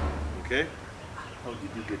 Okay. How did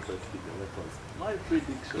you get that figure? That was my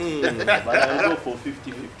prediction. But I'll go for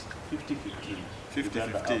 50-50. 50-15.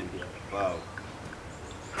 50-15. Wow.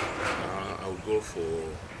 I'll go for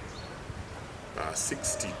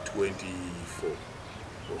 60-24.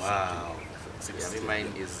 Wow. Yeah,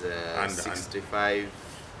 mine is And- 65-12.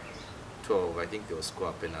 I think they will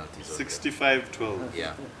score penalties. on them. 65-12.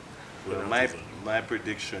 Yeah. Well, my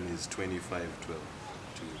prediction is 25-12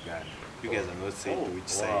 to Uganda. You guys are not saying to which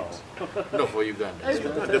side. No, for Uganda.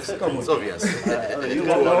 Come on. It's obvious.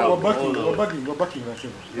 We're backing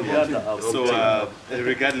that level. So,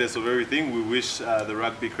 regardless of everything, we wish the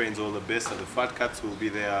Rugby Cranes all the best, and the Fat Cats will be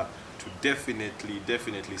there to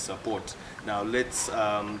definitely support. Now, let's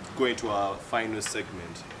go into our final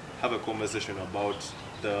segment, have a conversation about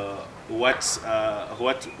what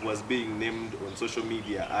was being named on social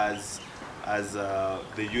media as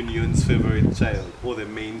the union's favorite child or the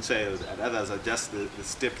main child, and others are just the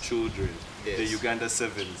stepchildren, Yes. the Uganda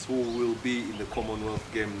Sevens, who will be in the Commonwealth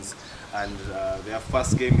Games, and their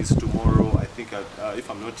first game is tomorrow. I think, if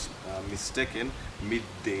I'm not mistaken,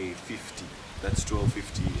 midday 50. That's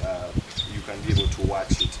 12:50. You can be able to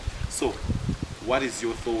watch it. So, what is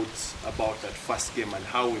your thoughts about that first game, and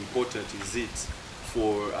how important is it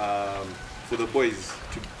for the boys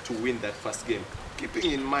to win that first game?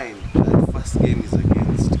 Keeping in mind that first game is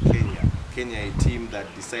against Kenya. Kenya, a team that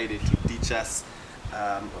decided to ditch us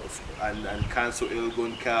and cancel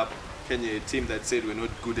Elgon Cup. Kenya, a team that said we're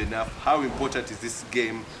not good enough. How important is this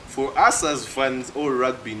game for us as fans, or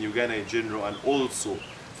rugby in Uganda in general, and also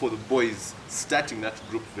for the boys starting that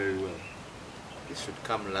group very well? This should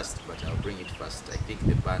come last, but I'll bring it first. I think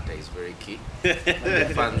the banter is very key.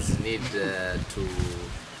 The fans need to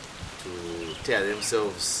tear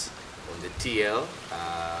themselves on the TL.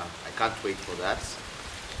 I can't wait for that.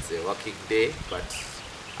 It's a working day, but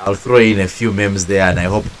I'll throw in a few memes there, and I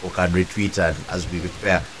hope people can retweet and as we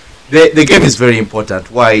prepare. The game is very important.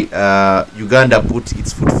 Why? Uganda put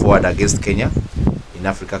its foot forward against Kenya in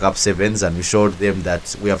Africa Cup Sevens, and we showed them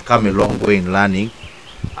that we have come a long way in learning,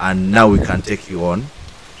 and now we can take you on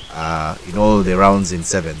in all the rounds in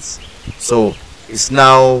sevens. So it's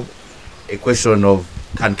now a question of,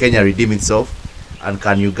 can Kenya redeem itself, and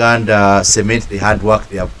can Uganda cement the hard work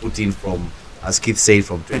they have put in from, as Keith said,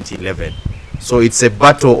 from 2011. So it's a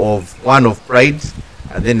battle of pride,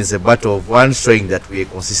 and then it's a battle of one showing that we're a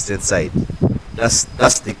consistent side. That's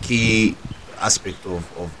the key aspect of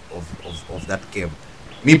that game.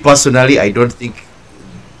 Me personally, I don't think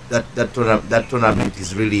that tournament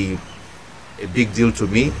is really a big deal to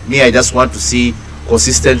me. I just want to see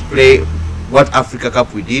consistent play. What Africa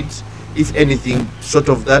Cup we did, if anything short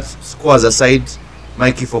of that, scores aside,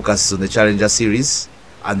 my key focus is on the Challenger Series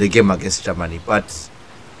and the game against Germany. But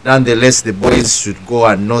nonetheless, the boys should go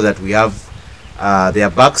and know that we have their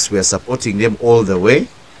backs. We are supporting them all the way.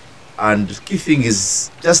 And the key thing is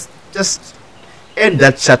just end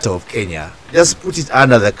that chatter of Kenya. Just put it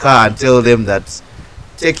under the car and tell them that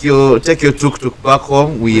take your tuk-tuk back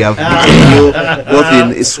home. We have beaten you both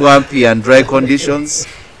in swampy and dry conditions.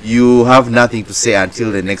 You have nothing to say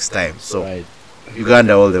until the next time. So, Right.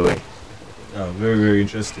 Uganda all the way. Oh, very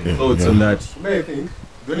interesting. Thoughts on that? For me, I think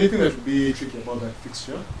the only thing that would be tricky about that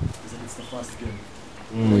fixture is that it's the first game.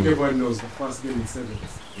 Like everyone knows, the first game in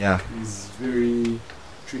sevens Yeah, is very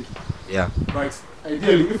tricky. yeah. But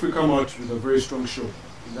ideally, if we come out with a very strong show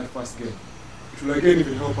in that first game, it will again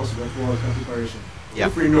even help us with that World Cup preparation. Yeah.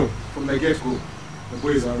 If we know from the get-go, the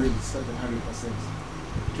boys are ready to start at 100%.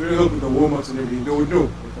 It will help with the warm-ups and everything. They would know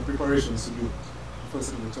what the preparations to do before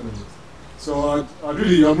starting the tournament. So I'm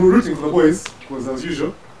rooting for the boys, because as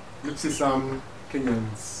usual, you see some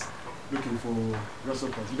Kenyans looking for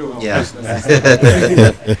grasshoppers. You know how Yeah. much that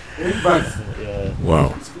is. But Yeah.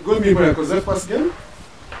 Wow. it's going to be important, because that first game,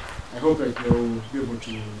 I hope that they'll be able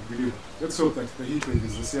to deliver. Let's hope that the heat wave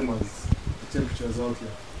is the same as the temperatures out here.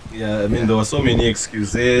 Yeah, I mean, there were so many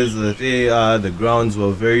excuses that the grounds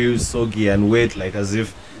were very soggy and wet, like as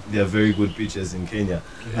if they are very good pitches in Kenya.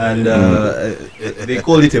 And they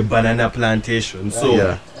call it a banana plantation. So,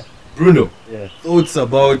 Yeah. Bruno, Yeah. thoughts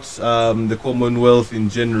about the Commonwealth in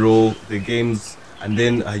general, the games, and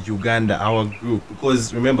then Uganda, our group?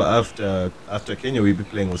 Because remember, after Kenya, we'll be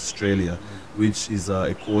playing Australia, which is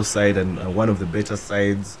a core side and one of the better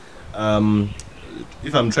sides.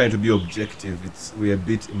 If I'm trying to be objective, we're a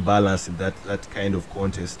bit imbalanced in that kind of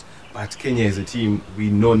contest. But Kenya is a team we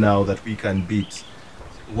know now that we can beat.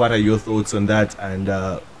 What are your thoughts on that, and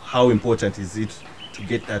how important is it to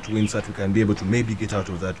get that win so that we can be able to maybe get out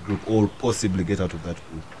of that group or possibly get out of that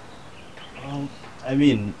group? I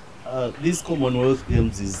mean, these Commonwealth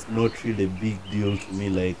Games is not really a big deal to me,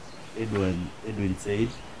 like Edwin said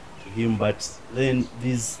to him. But then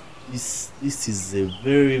this is a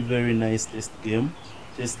very, very nice test game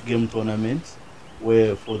tournament,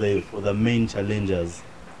 where for the main challengers,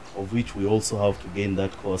 of which we also have to gain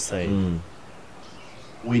that core side.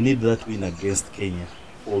 We need that win against Kenya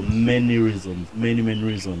for many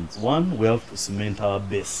reasons. One, we have to cement our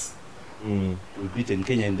base. We've beaten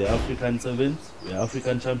Kenya in the African Sevens. We are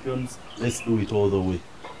African champions. Let's do it all the way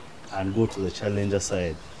and go to the challenger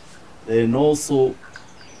side. Then also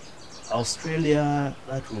Australia,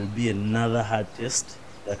 that will be another hard test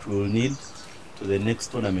that we will need to the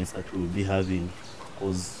next tournaments that we will be having,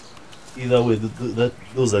 because either way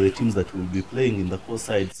those are the teams that will be playing in the core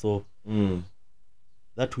side. So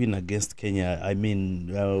that win against Kenya, I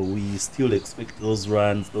mean, we still expect those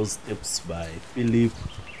runs, those steps by Philip,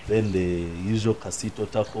 then the usual Casito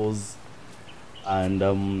tackles, and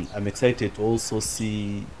I'm excited to also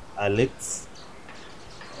see Alex.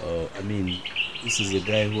 I mean, this is a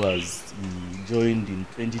guy who has joined in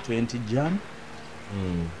 2020 Jan,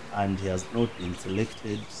 and he has not been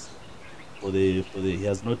selected he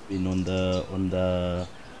has not been on the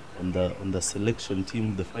selection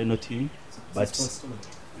team, the final team, but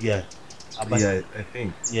I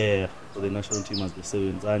think for the national team as the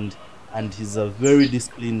sevens, and he's a very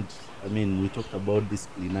disciplined. I mean, we talked about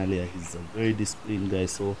discipline earlier. He's a very disciplined guy,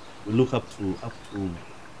 so we look up to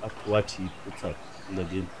what he puts up in the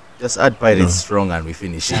game. Just add Pirates strong and we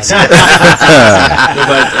finish it.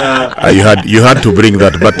 You had to bring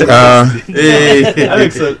that, but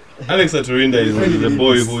Alex Aturinda is the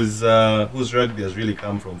boy whose rugby has really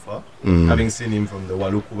come from far. Having seen him from the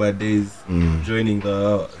Walukuba days, joining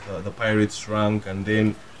the Pirates rank, and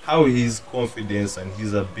then how his confidence and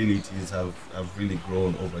his abilities have really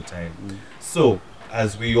grown over time. So,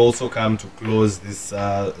 as we also come to close this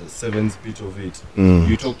seventh bit of it,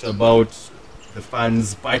 you talked about the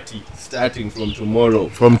fans' party starting from tomorrow.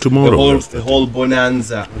 The whole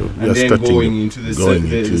bonanza, and then going into the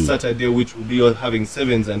Saturday, which will be having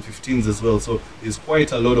 7s and 15s as well. So there's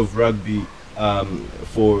quite a lot of rugby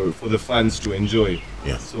for the fans to enjoy.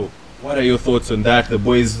 Yeah. So what are your thoughts on that? The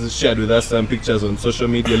boys shared with us some pictures on social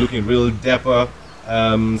media, looking real dapper.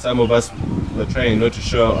 Some of us were trying not to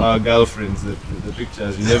show our girlfriends the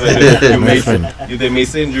pictures. You never know. They may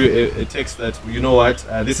send you a text that, you know what,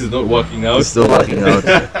 this is not working out. It's not working out.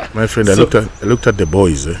 My friend, I looked at the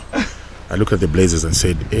boys. I looked at the Blazers and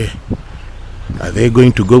said, are they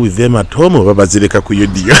going to go with them at home or Babazileka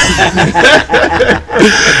Kuyudia?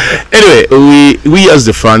 Anyway, we as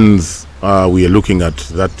the fans, we are looking at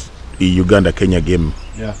that Uganda-Kenya game.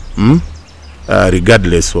 Yeah.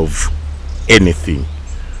 Regardless of anything,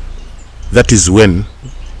 that is when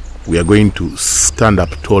we are going to stand up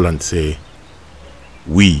tall and say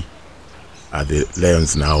we are the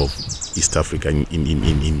Lions now of East Africa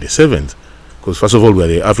in the sevens, because first of all we are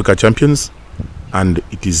the Africa champions and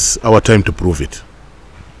it is our time to prove it.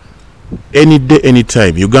 Any day, any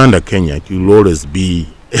time, Uganda, Kenya, it will always be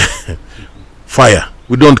fire.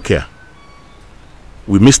 We don't care.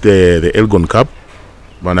 We missed the Elgon Cup.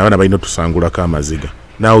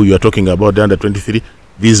 Now you are talking about the under 23.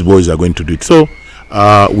 These boys are going to do it. So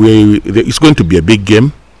it's going to be a big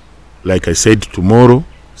game. Like I said, tomorrow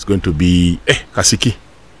it's going to be Kasiki.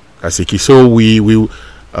 So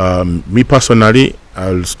me personally,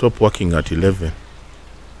 I'll stop working at 11.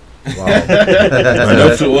 Wow.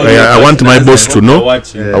 I want my boss to know.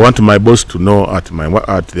 I want my boss to know at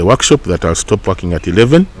the workshop that I'll stop working at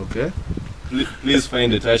 11. Okay. Please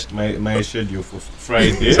find attached my schedule for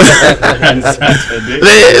Friday and Saturday.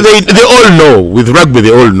 They all know with rugby.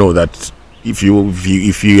 They all know that if you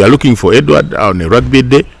are looking for Edward on a rugby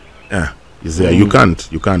day, is there? You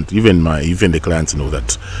can't. Even the clients know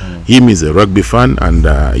that. Him is a rugby fan, and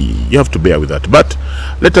you have to bear with that. But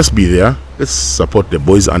let us be there. Let's support the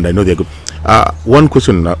boys, and I know they're good. One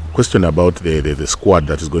question about the squad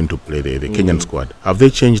that is going to play, the Kenyan squad. Have they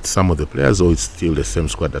changed some of the players, or it's still the same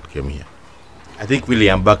squad that came here? I think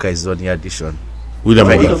William Baka is on the addition. William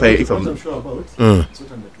Baka. What I'm sure about.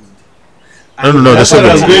 No, that's what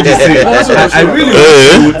I was going to say.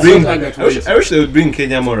 I wish they would bring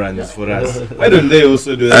Kenya Morans for us. Why don't they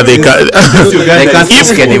also do that? They can't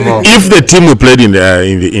ask anymore. If the team we played in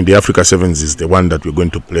the Africa Sevens is the one that we're going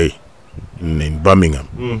to play in Birmingham,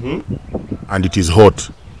 and it is hot,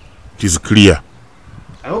 it is clear.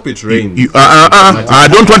 I hope it rains. I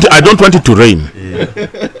don't want it to rain.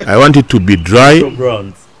 I want it to be dry,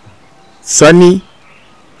 sunny,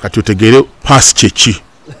 katutegere past chechi.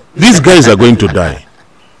 These guys are going to die.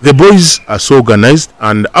 The boys are so organized,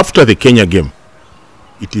 and after the Kenya game,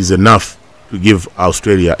 it is enough to give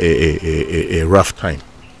Australia a rough time.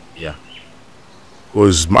 Yeah.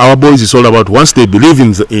 Because our boys is all about once they believe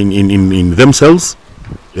in themselves,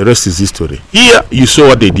 the rest is history. Here, you saw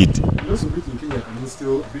what they did. Also, beating Kenya can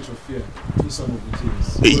instill a bit of fear to some of the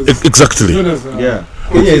teams. Exactly. Yeah.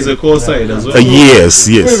 Kenya is a core side as well. Yes,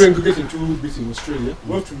 yes. When we get into beating Australia,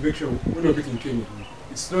 we have to make sure when we're beating Kenya,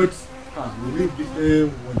 it's not we will beat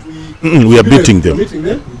them, we are beating them. We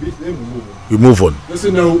beat them, we move on. We move on. Let's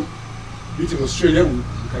say now, beating Australia, we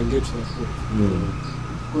can get to that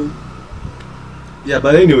point. Yeah,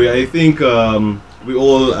 but anyway, I think we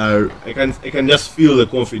all are. I can just feel the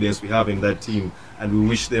confidence we have in that team, and we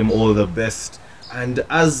wish them all the best. And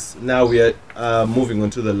as now we are moving on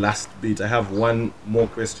to the last bit, I have one more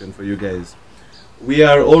question for you guys. We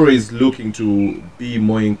are always looking to be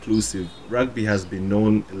more inclusive. Rugby has been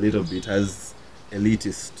known a little bit as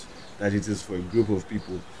elitist, that it is for a group of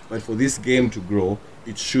people. But for this game to grow,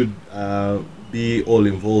 it should be all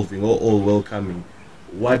involving, all welcoming.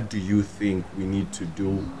 What do you think we need to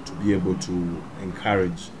do to be able to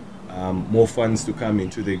encourage more fans to come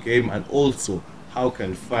into the game? And also, how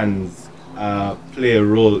can fans play a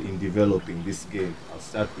role in developing this game? I'll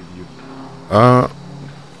start with you.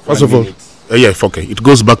 First of all, okay. It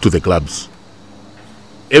goes back to the clubs.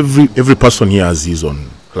 Every person here has his own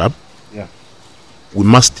club. Yeah. We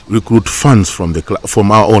must recruit funds from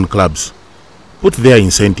from our own clubs. Put their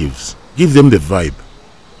incentives. Give them the vibe.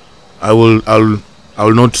 I will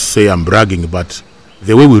not say I'm bragging, but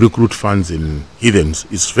the way we recruit funds in Heathens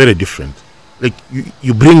is very different. Like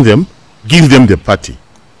you bring them, give them the party.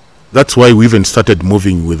 That's why we even started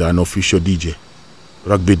moving with an official DJ,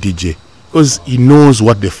 rugby DJ, because he knows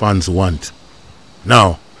what the fans want.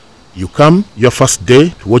 Now, you come your first day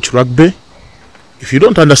to watch rugby. If you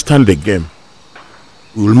don't understand the game,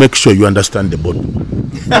 we will make sure you understand the ball.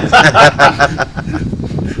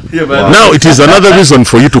 Now it is another reason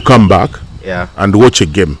for you to come back and watch a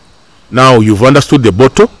game. Now you've understood the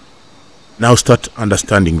bottle. Now start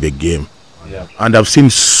understanding the game. Yeah. And I've seen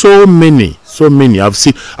so many. I've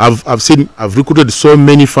recruited so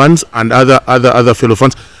many fans and other fellow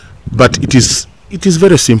fans. But it is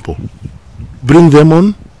very simple. Bring them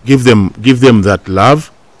on, give them that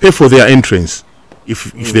love, pay for their entrance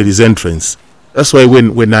if there is entrance. That's why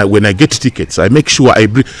when I get tickets, I make sure I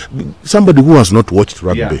bring somebody who has not watched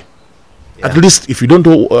rugby. Yeah. At least if you don't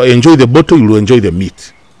enjoy the bottle, you will enjoy the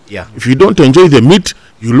meat. Yeah. If you don't enjoy the meat,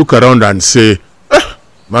 you look around and say,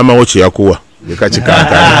 Mama watch yakuwa.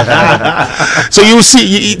 So you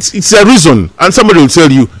see, it's a reason, and somebody will tell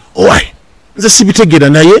you, "Oh, why? The CBT get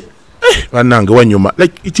naye?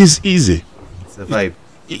 Like it is easy. It's a vibe.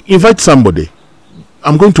 Invite somebody.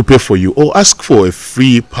 I'm going to pay for you, or ask for a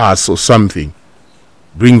free pass or something.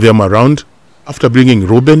 Bring them around. After bringing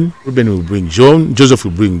Ruben will bring John. Joseph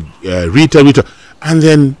will bring Rita, and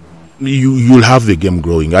then you'll have the game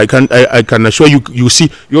growing. I can assure you. You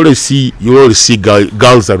already see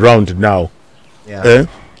girls around now. Yeah.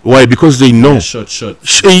 Why? Because they know. Short.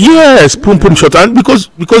 Yes, pum shot, and because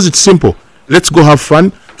it's simple. Let's go have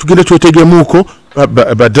fun. Together to take a muko,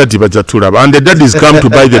 but daddy bajatura, and the daddies come to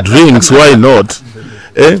buy the drinks. Why not?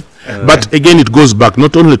 But again, it goes back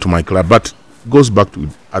not only to my club, but goes back to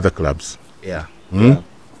other clubs. Yeah. Maybe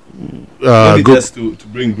just to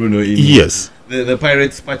bring Bruno in. Yes. The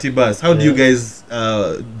Pirates party bus. How do you guys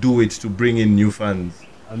do it to bring in new fans?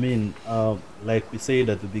 I mean, like we said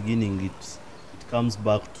at the beginning, it comes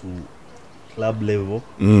back to club level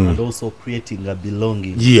and also creating a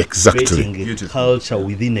belonging. Yeah, exactly. Creating a culture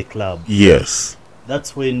within a club. Yes.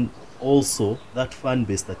 That's when also that fan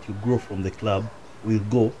base that you grow from the club will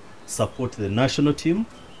go support the national team,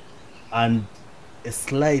 and a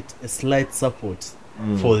slight support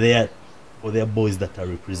for their boys that are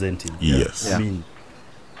representing. Yes. I mean,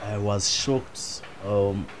 I was shocked.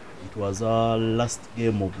 It was our last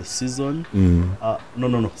game of the season.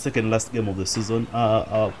 No, second last game of the season.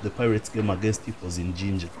 The Pirates game against Hippos in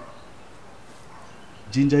Ginger.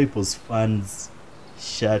 Hippos fans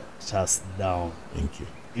shut us down. Thank you.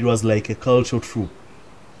 It was like a cultural troop.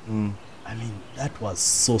 I mean, that was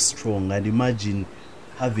so strong. And imagine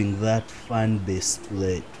having that fan base to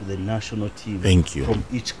the national team. Thank you. From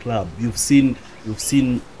each club. You've seen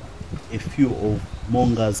a few of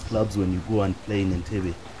Monga's clubs when you go and play in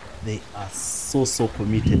Entebbe. They are so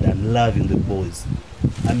committed and loving the boys.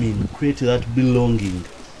 I mean, create that belonging,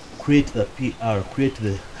 create the PR, create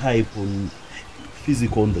the hype on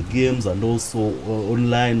physical on the games and also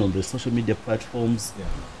online on the social media platforms.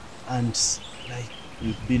 And like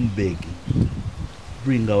we've been begging.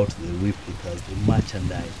 bring out the replicas, the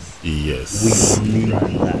merchandise. Yes. We need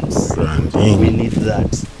that. Branding. We need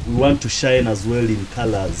that. We want to shine as well in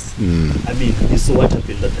colors. I mean, you saw what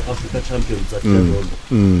happened at the Africa Champions at Toronto.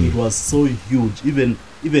 It was so huge. Even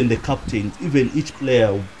the captains, even each player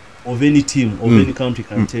of any team, of any country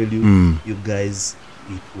can tell you, you guys,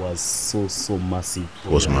 it was so massive.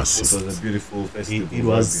 It was massive. It was a beautiful festival.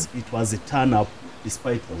 It was a turn up,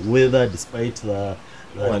 despite the weather, despite the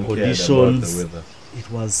One cared about conditions. the weather. It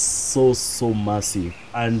was so massive,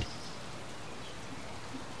 and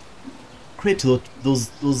create those.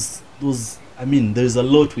 I mean, there's a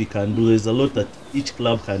lot we can do. There's a lot that each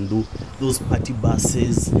club can do. Those party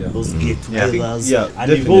buses, those get-togethers, and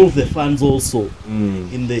definitely. involve the fans also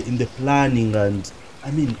in the planning. And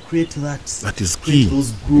I mean, create that. That is Create key.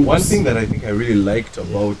 those groups. One thing that I think I really liked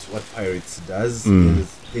about what Pirates does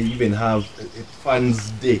is they even have a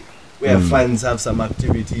fans day where fans have some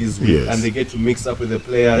activities with, and they get to mix up with the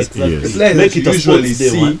players. Exactly. The players Make that you it a usually sports day,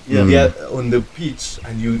 see man. they're on the pitch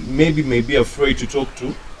and you may be afraid to talk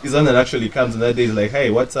to. Is one that actually comes on that day is like, hey,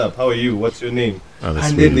 what's up? How are you? What's your name? Oh, that's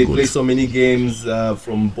and then really they good. play so many games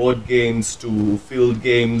from board games to field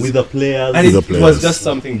games. with the players. And With it the was players. just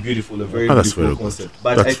something beautiful, a very Oh, that's beautiful very good. concept.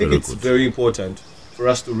 But That's I think very it's good. very important for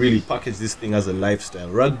us to really package this thing as a lifestyle.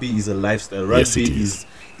 Rugby is a lifestyle. Yes, Rugby it is.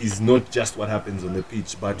 is not just what happens on the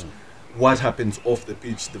pitch, but what happens off the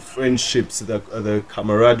pitch, the friendships, the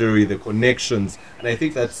camaraderie, the connections. And I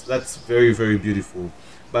think that's very, very beautiful.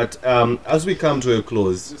 But as we come to a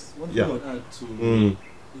close, Just one thing yeah. I would add to Mm.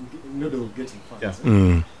 in order of getting funds.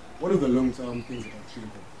 Yeah. One of the long-term things that I think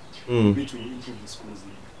of Mm. would be to improve the schools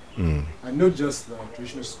league. And not just the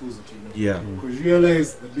traditional schools that you know. Yeah. Because you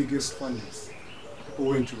realize the biggest funders, people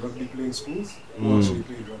went to rugby playing schools who actually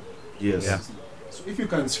played rugby. Yes. You see. So if you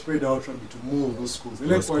can spread out rugby to more of those schools,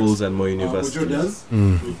 More schools and more Ojo universities. does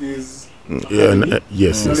with his Yeah, and, academy,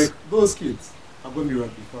 yes, so yes, like those kids are going to be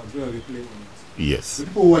rugby fans, whether they play or not. yes, The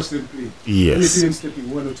people who watch them play, when you see yes, them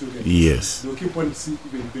stepping one or two games, yes. they'll keep wanting to see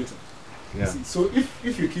even better. Yeah. See, so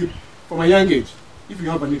if you keep, from a young age, if you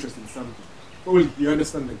have an interest in something, probably you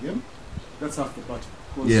understand the game, that's half the battle.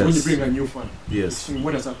 Because when you Yes. bring a new fan, Yes. it's seeing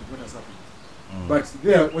what has happened. But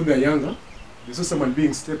there, when they're younger, they saw someone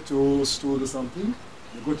being stepped or stole or something,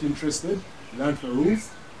 they got interested, learned the rules,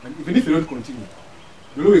 and even if they don't continue,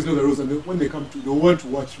 they'll always know the rules, and when they come to, they'll want to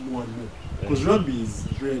watch more and more. Because rugby is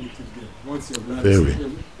a very addictive game. Once you've learned, Very.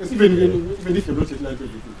 even if you've not yet learned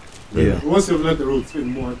everything, Yeah. once you've learned the rules, it's even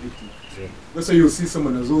more addictive. Yeah. That's why you'll see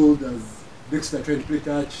someone as old as Dexter trying to play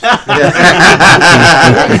touch.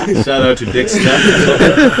 Shout out to Dexter.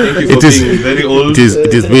 Thank you for It is- being very old.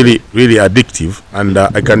 It is really, really addictive, and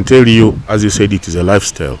I can tell you, as you said, it is a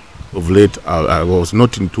lifestyle. Of late, I was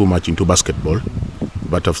not too much into basketball,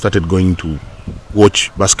 but I've started going to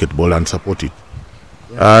watch basketball and support it.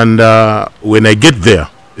 And when I get there,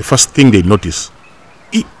 the first thing they notice,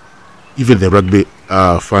 even the rugby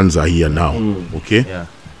fans are here now. Okay. Yeah.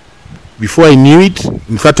 Before I knew it,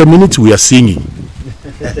 in 30 minutes we are singing,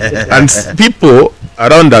 and people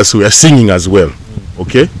around us were singing as well.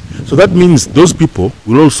 Okay. So that means those people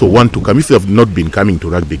will also want to come. If they have not been coming to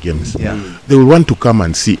rugby games, they will want to come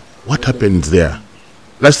and see what happens there.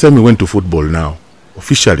 Last time we went to football. Now,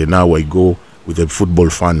 officially, now I go with the football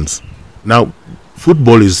fans. Now,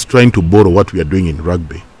 football is trying to borrow what we are doing in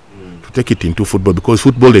rugby to take it into football, because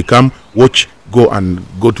football they come, watch, go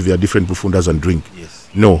to their different bufundas and drink. Yes.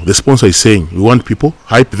 No, the sponsor is saying we want people,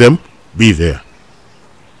 hype them, be there.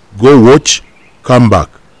 Go watch, come back,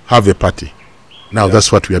 have a party. Now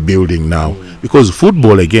that's what we are building now, because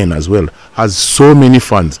football again as well has so many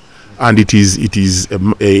fans, and it is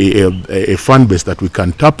a fan base that we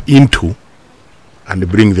can tap into and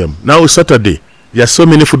bring them. Now Saturday, there are so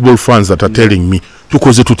many football fans that are telling me,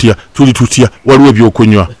 tukoze tutia, tuli tutia, waliwo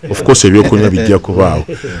ebyokunywa. Of course ebyokunywa bijja kubaawo.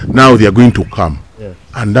 Now they are going to come,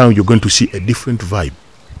 and now you're going to see a different vibe.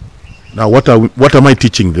 Now what am I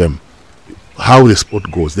teaching them? How the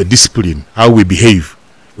sport goes, the discipline, how we behave.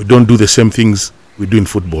 We don't do the same things we do in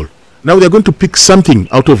football. Now they're going to pick something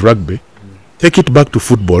out of rugby, take it back to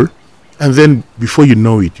football, and then before you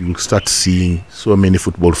know it, you'll start seeing so many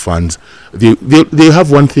football fans. They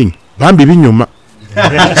have one thing, Bambi binyuma.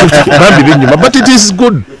 Bambi binyuma, but it is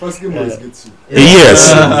good. The first game always gets you.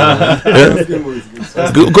 Yes. The first game always gets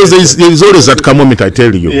you. Because there's always that calm moment, I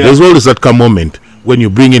tell you. Yeah. There's always that calm moment when you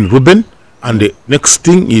bring in Ruben, and the next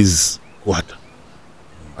thing is water.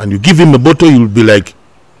 And you give him a bottle, you'll be like,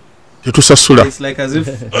 Tetusasula. It's like as if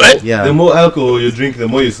Yeah. the more alcohol you drink, the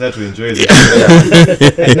more you start to enjoy it.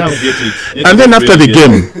 I now get it. And then after the Really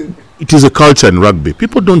game, it is a culture in rugby.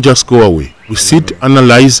 People don't just go away. We sit,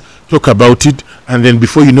 analyze, talk about it, and then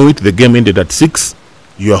before you know it, the game ended at 6,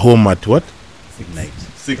 You are home at what? Midnight.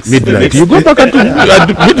 Midnight. You go back at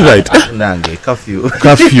midnight. Nange, curfew.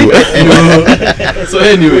 Curfew. So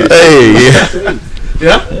anyway, Hey.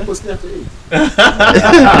 yeah.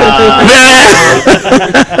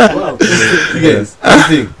 Wow. You guys, what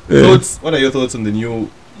do you think? Thoughts? What are your thoughts on the new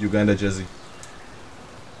Uganda jersey?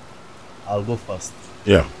 I'll go first.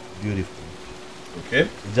 Yeah. Beautiful. Okay.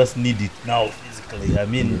 We just need it now physically. I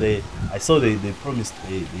mean, I saw they promised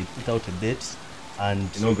they put out a date, and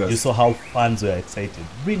In August. you saw how fans were excited.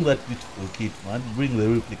 Bring that beautiful kit, man. Bring the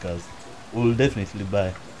replicas. We'll definitely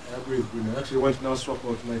buy. I agree with Bruno. I actually want to now swap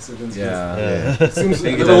out my sevens. Yeah. Seems I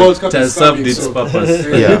think like the World Cup it has is coming, served its so purpose.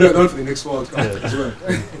 Yeah. maybe not for the next World Cup as well.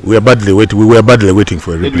 We were badly waiting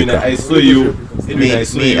for a Edwin, I replica. saw you. Edwin, I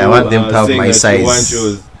saw you. I want them to have saying my that you want size.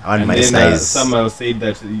 yours. I want And my then, size. someone said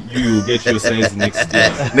that you will get your size next year.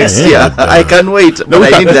 Next year, I can wait,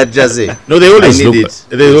 but I need that jersey. No, they always I need look. it.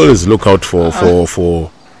 They always look out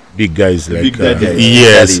for big guys like big daddies.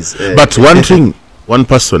 yes. Daddies, But one thing, one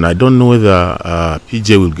person, I don't know whether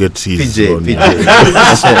PJ will get his. own. PJ.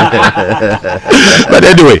 But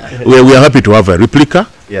anyway, we are happy to have a replica.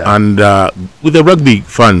 Yeah. And with the rugby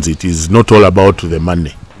fans, it is not all about the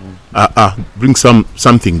money. Bring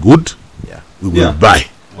something good. Yeah. We will Yeah. buy.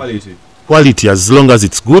 Quality, as long as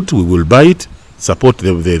it's good, we will buy it. Support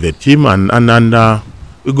the team, and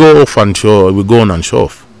we go off and show. We go on and show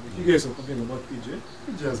off. You guys are complaining about PJ.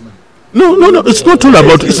 PJ has money. No. It's not all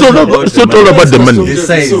about. It's not all about the money. The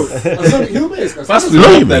size. So, as long- he'll buy his custom. First, we No,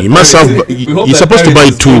 hope that he must Paris- have- we hope he's that supposed to Paris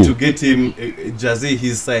buy is going two. to get him a jersey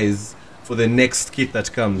his size for the next kit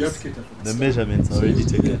that comes. You have to cater for The star. measurements are already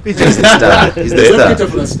taken. PJ is the star. He's You the have to star. cater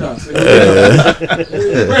for the star.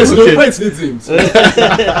 So Pirates needs him. So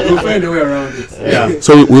we'll find a way around it. Yeah.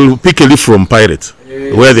 So we'll pick a leaf from Pirates,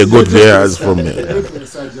 where they got theirs from.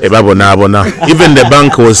 Ebabona. Even the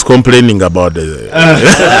bank was complaining about the.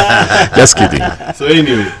 Just kidding. So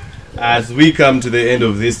anyway, as we come to the end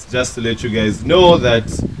of this, just to let you guys know that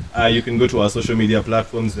you can go to our social media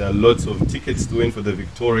platforms. There are lots of tickets to win for the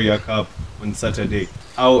Victoria Cup on Saturday.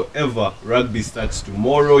 However, rugby starts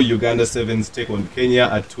tomorrow. Uganda Sevens take on Kenya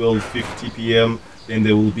at 12:50 p.m. Then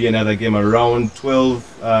there will be another game around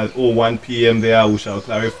 12 or 1 p.m. there. We shall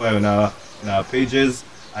clarify on our pages.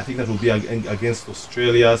 I think that will be against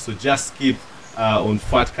Australia. So just keep on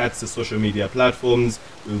Fat Cat's social media platforms.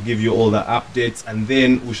 We'll give you all the updates, and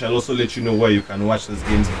then we shall also let you know where you can watch those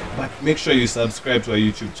games. But make sure you subscribe to our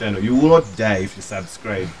YouTube channel. You will not die if you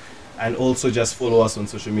subscribe. And also just follow us on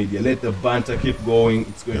social media. Let the banter keep going.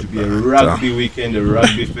 It's going to be a rugby weekend, a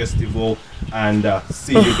rugby festival. And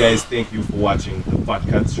see you guys. Thank you for watching the Fat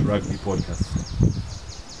Cats Rugby Podcast.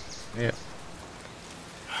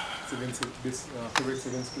 Favorite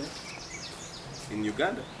sevens player? In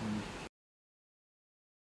Uganda.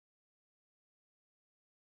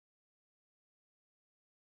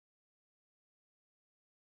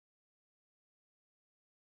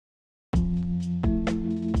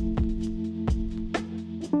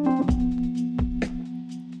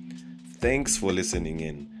 Thanks for listening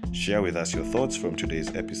in. Share with us your thoughts from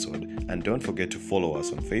today's episode, and don't forget to follow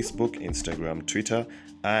us on Facebook, Instagram, Twitter,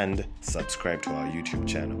 and subscribe to our YouTube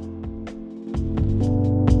channel.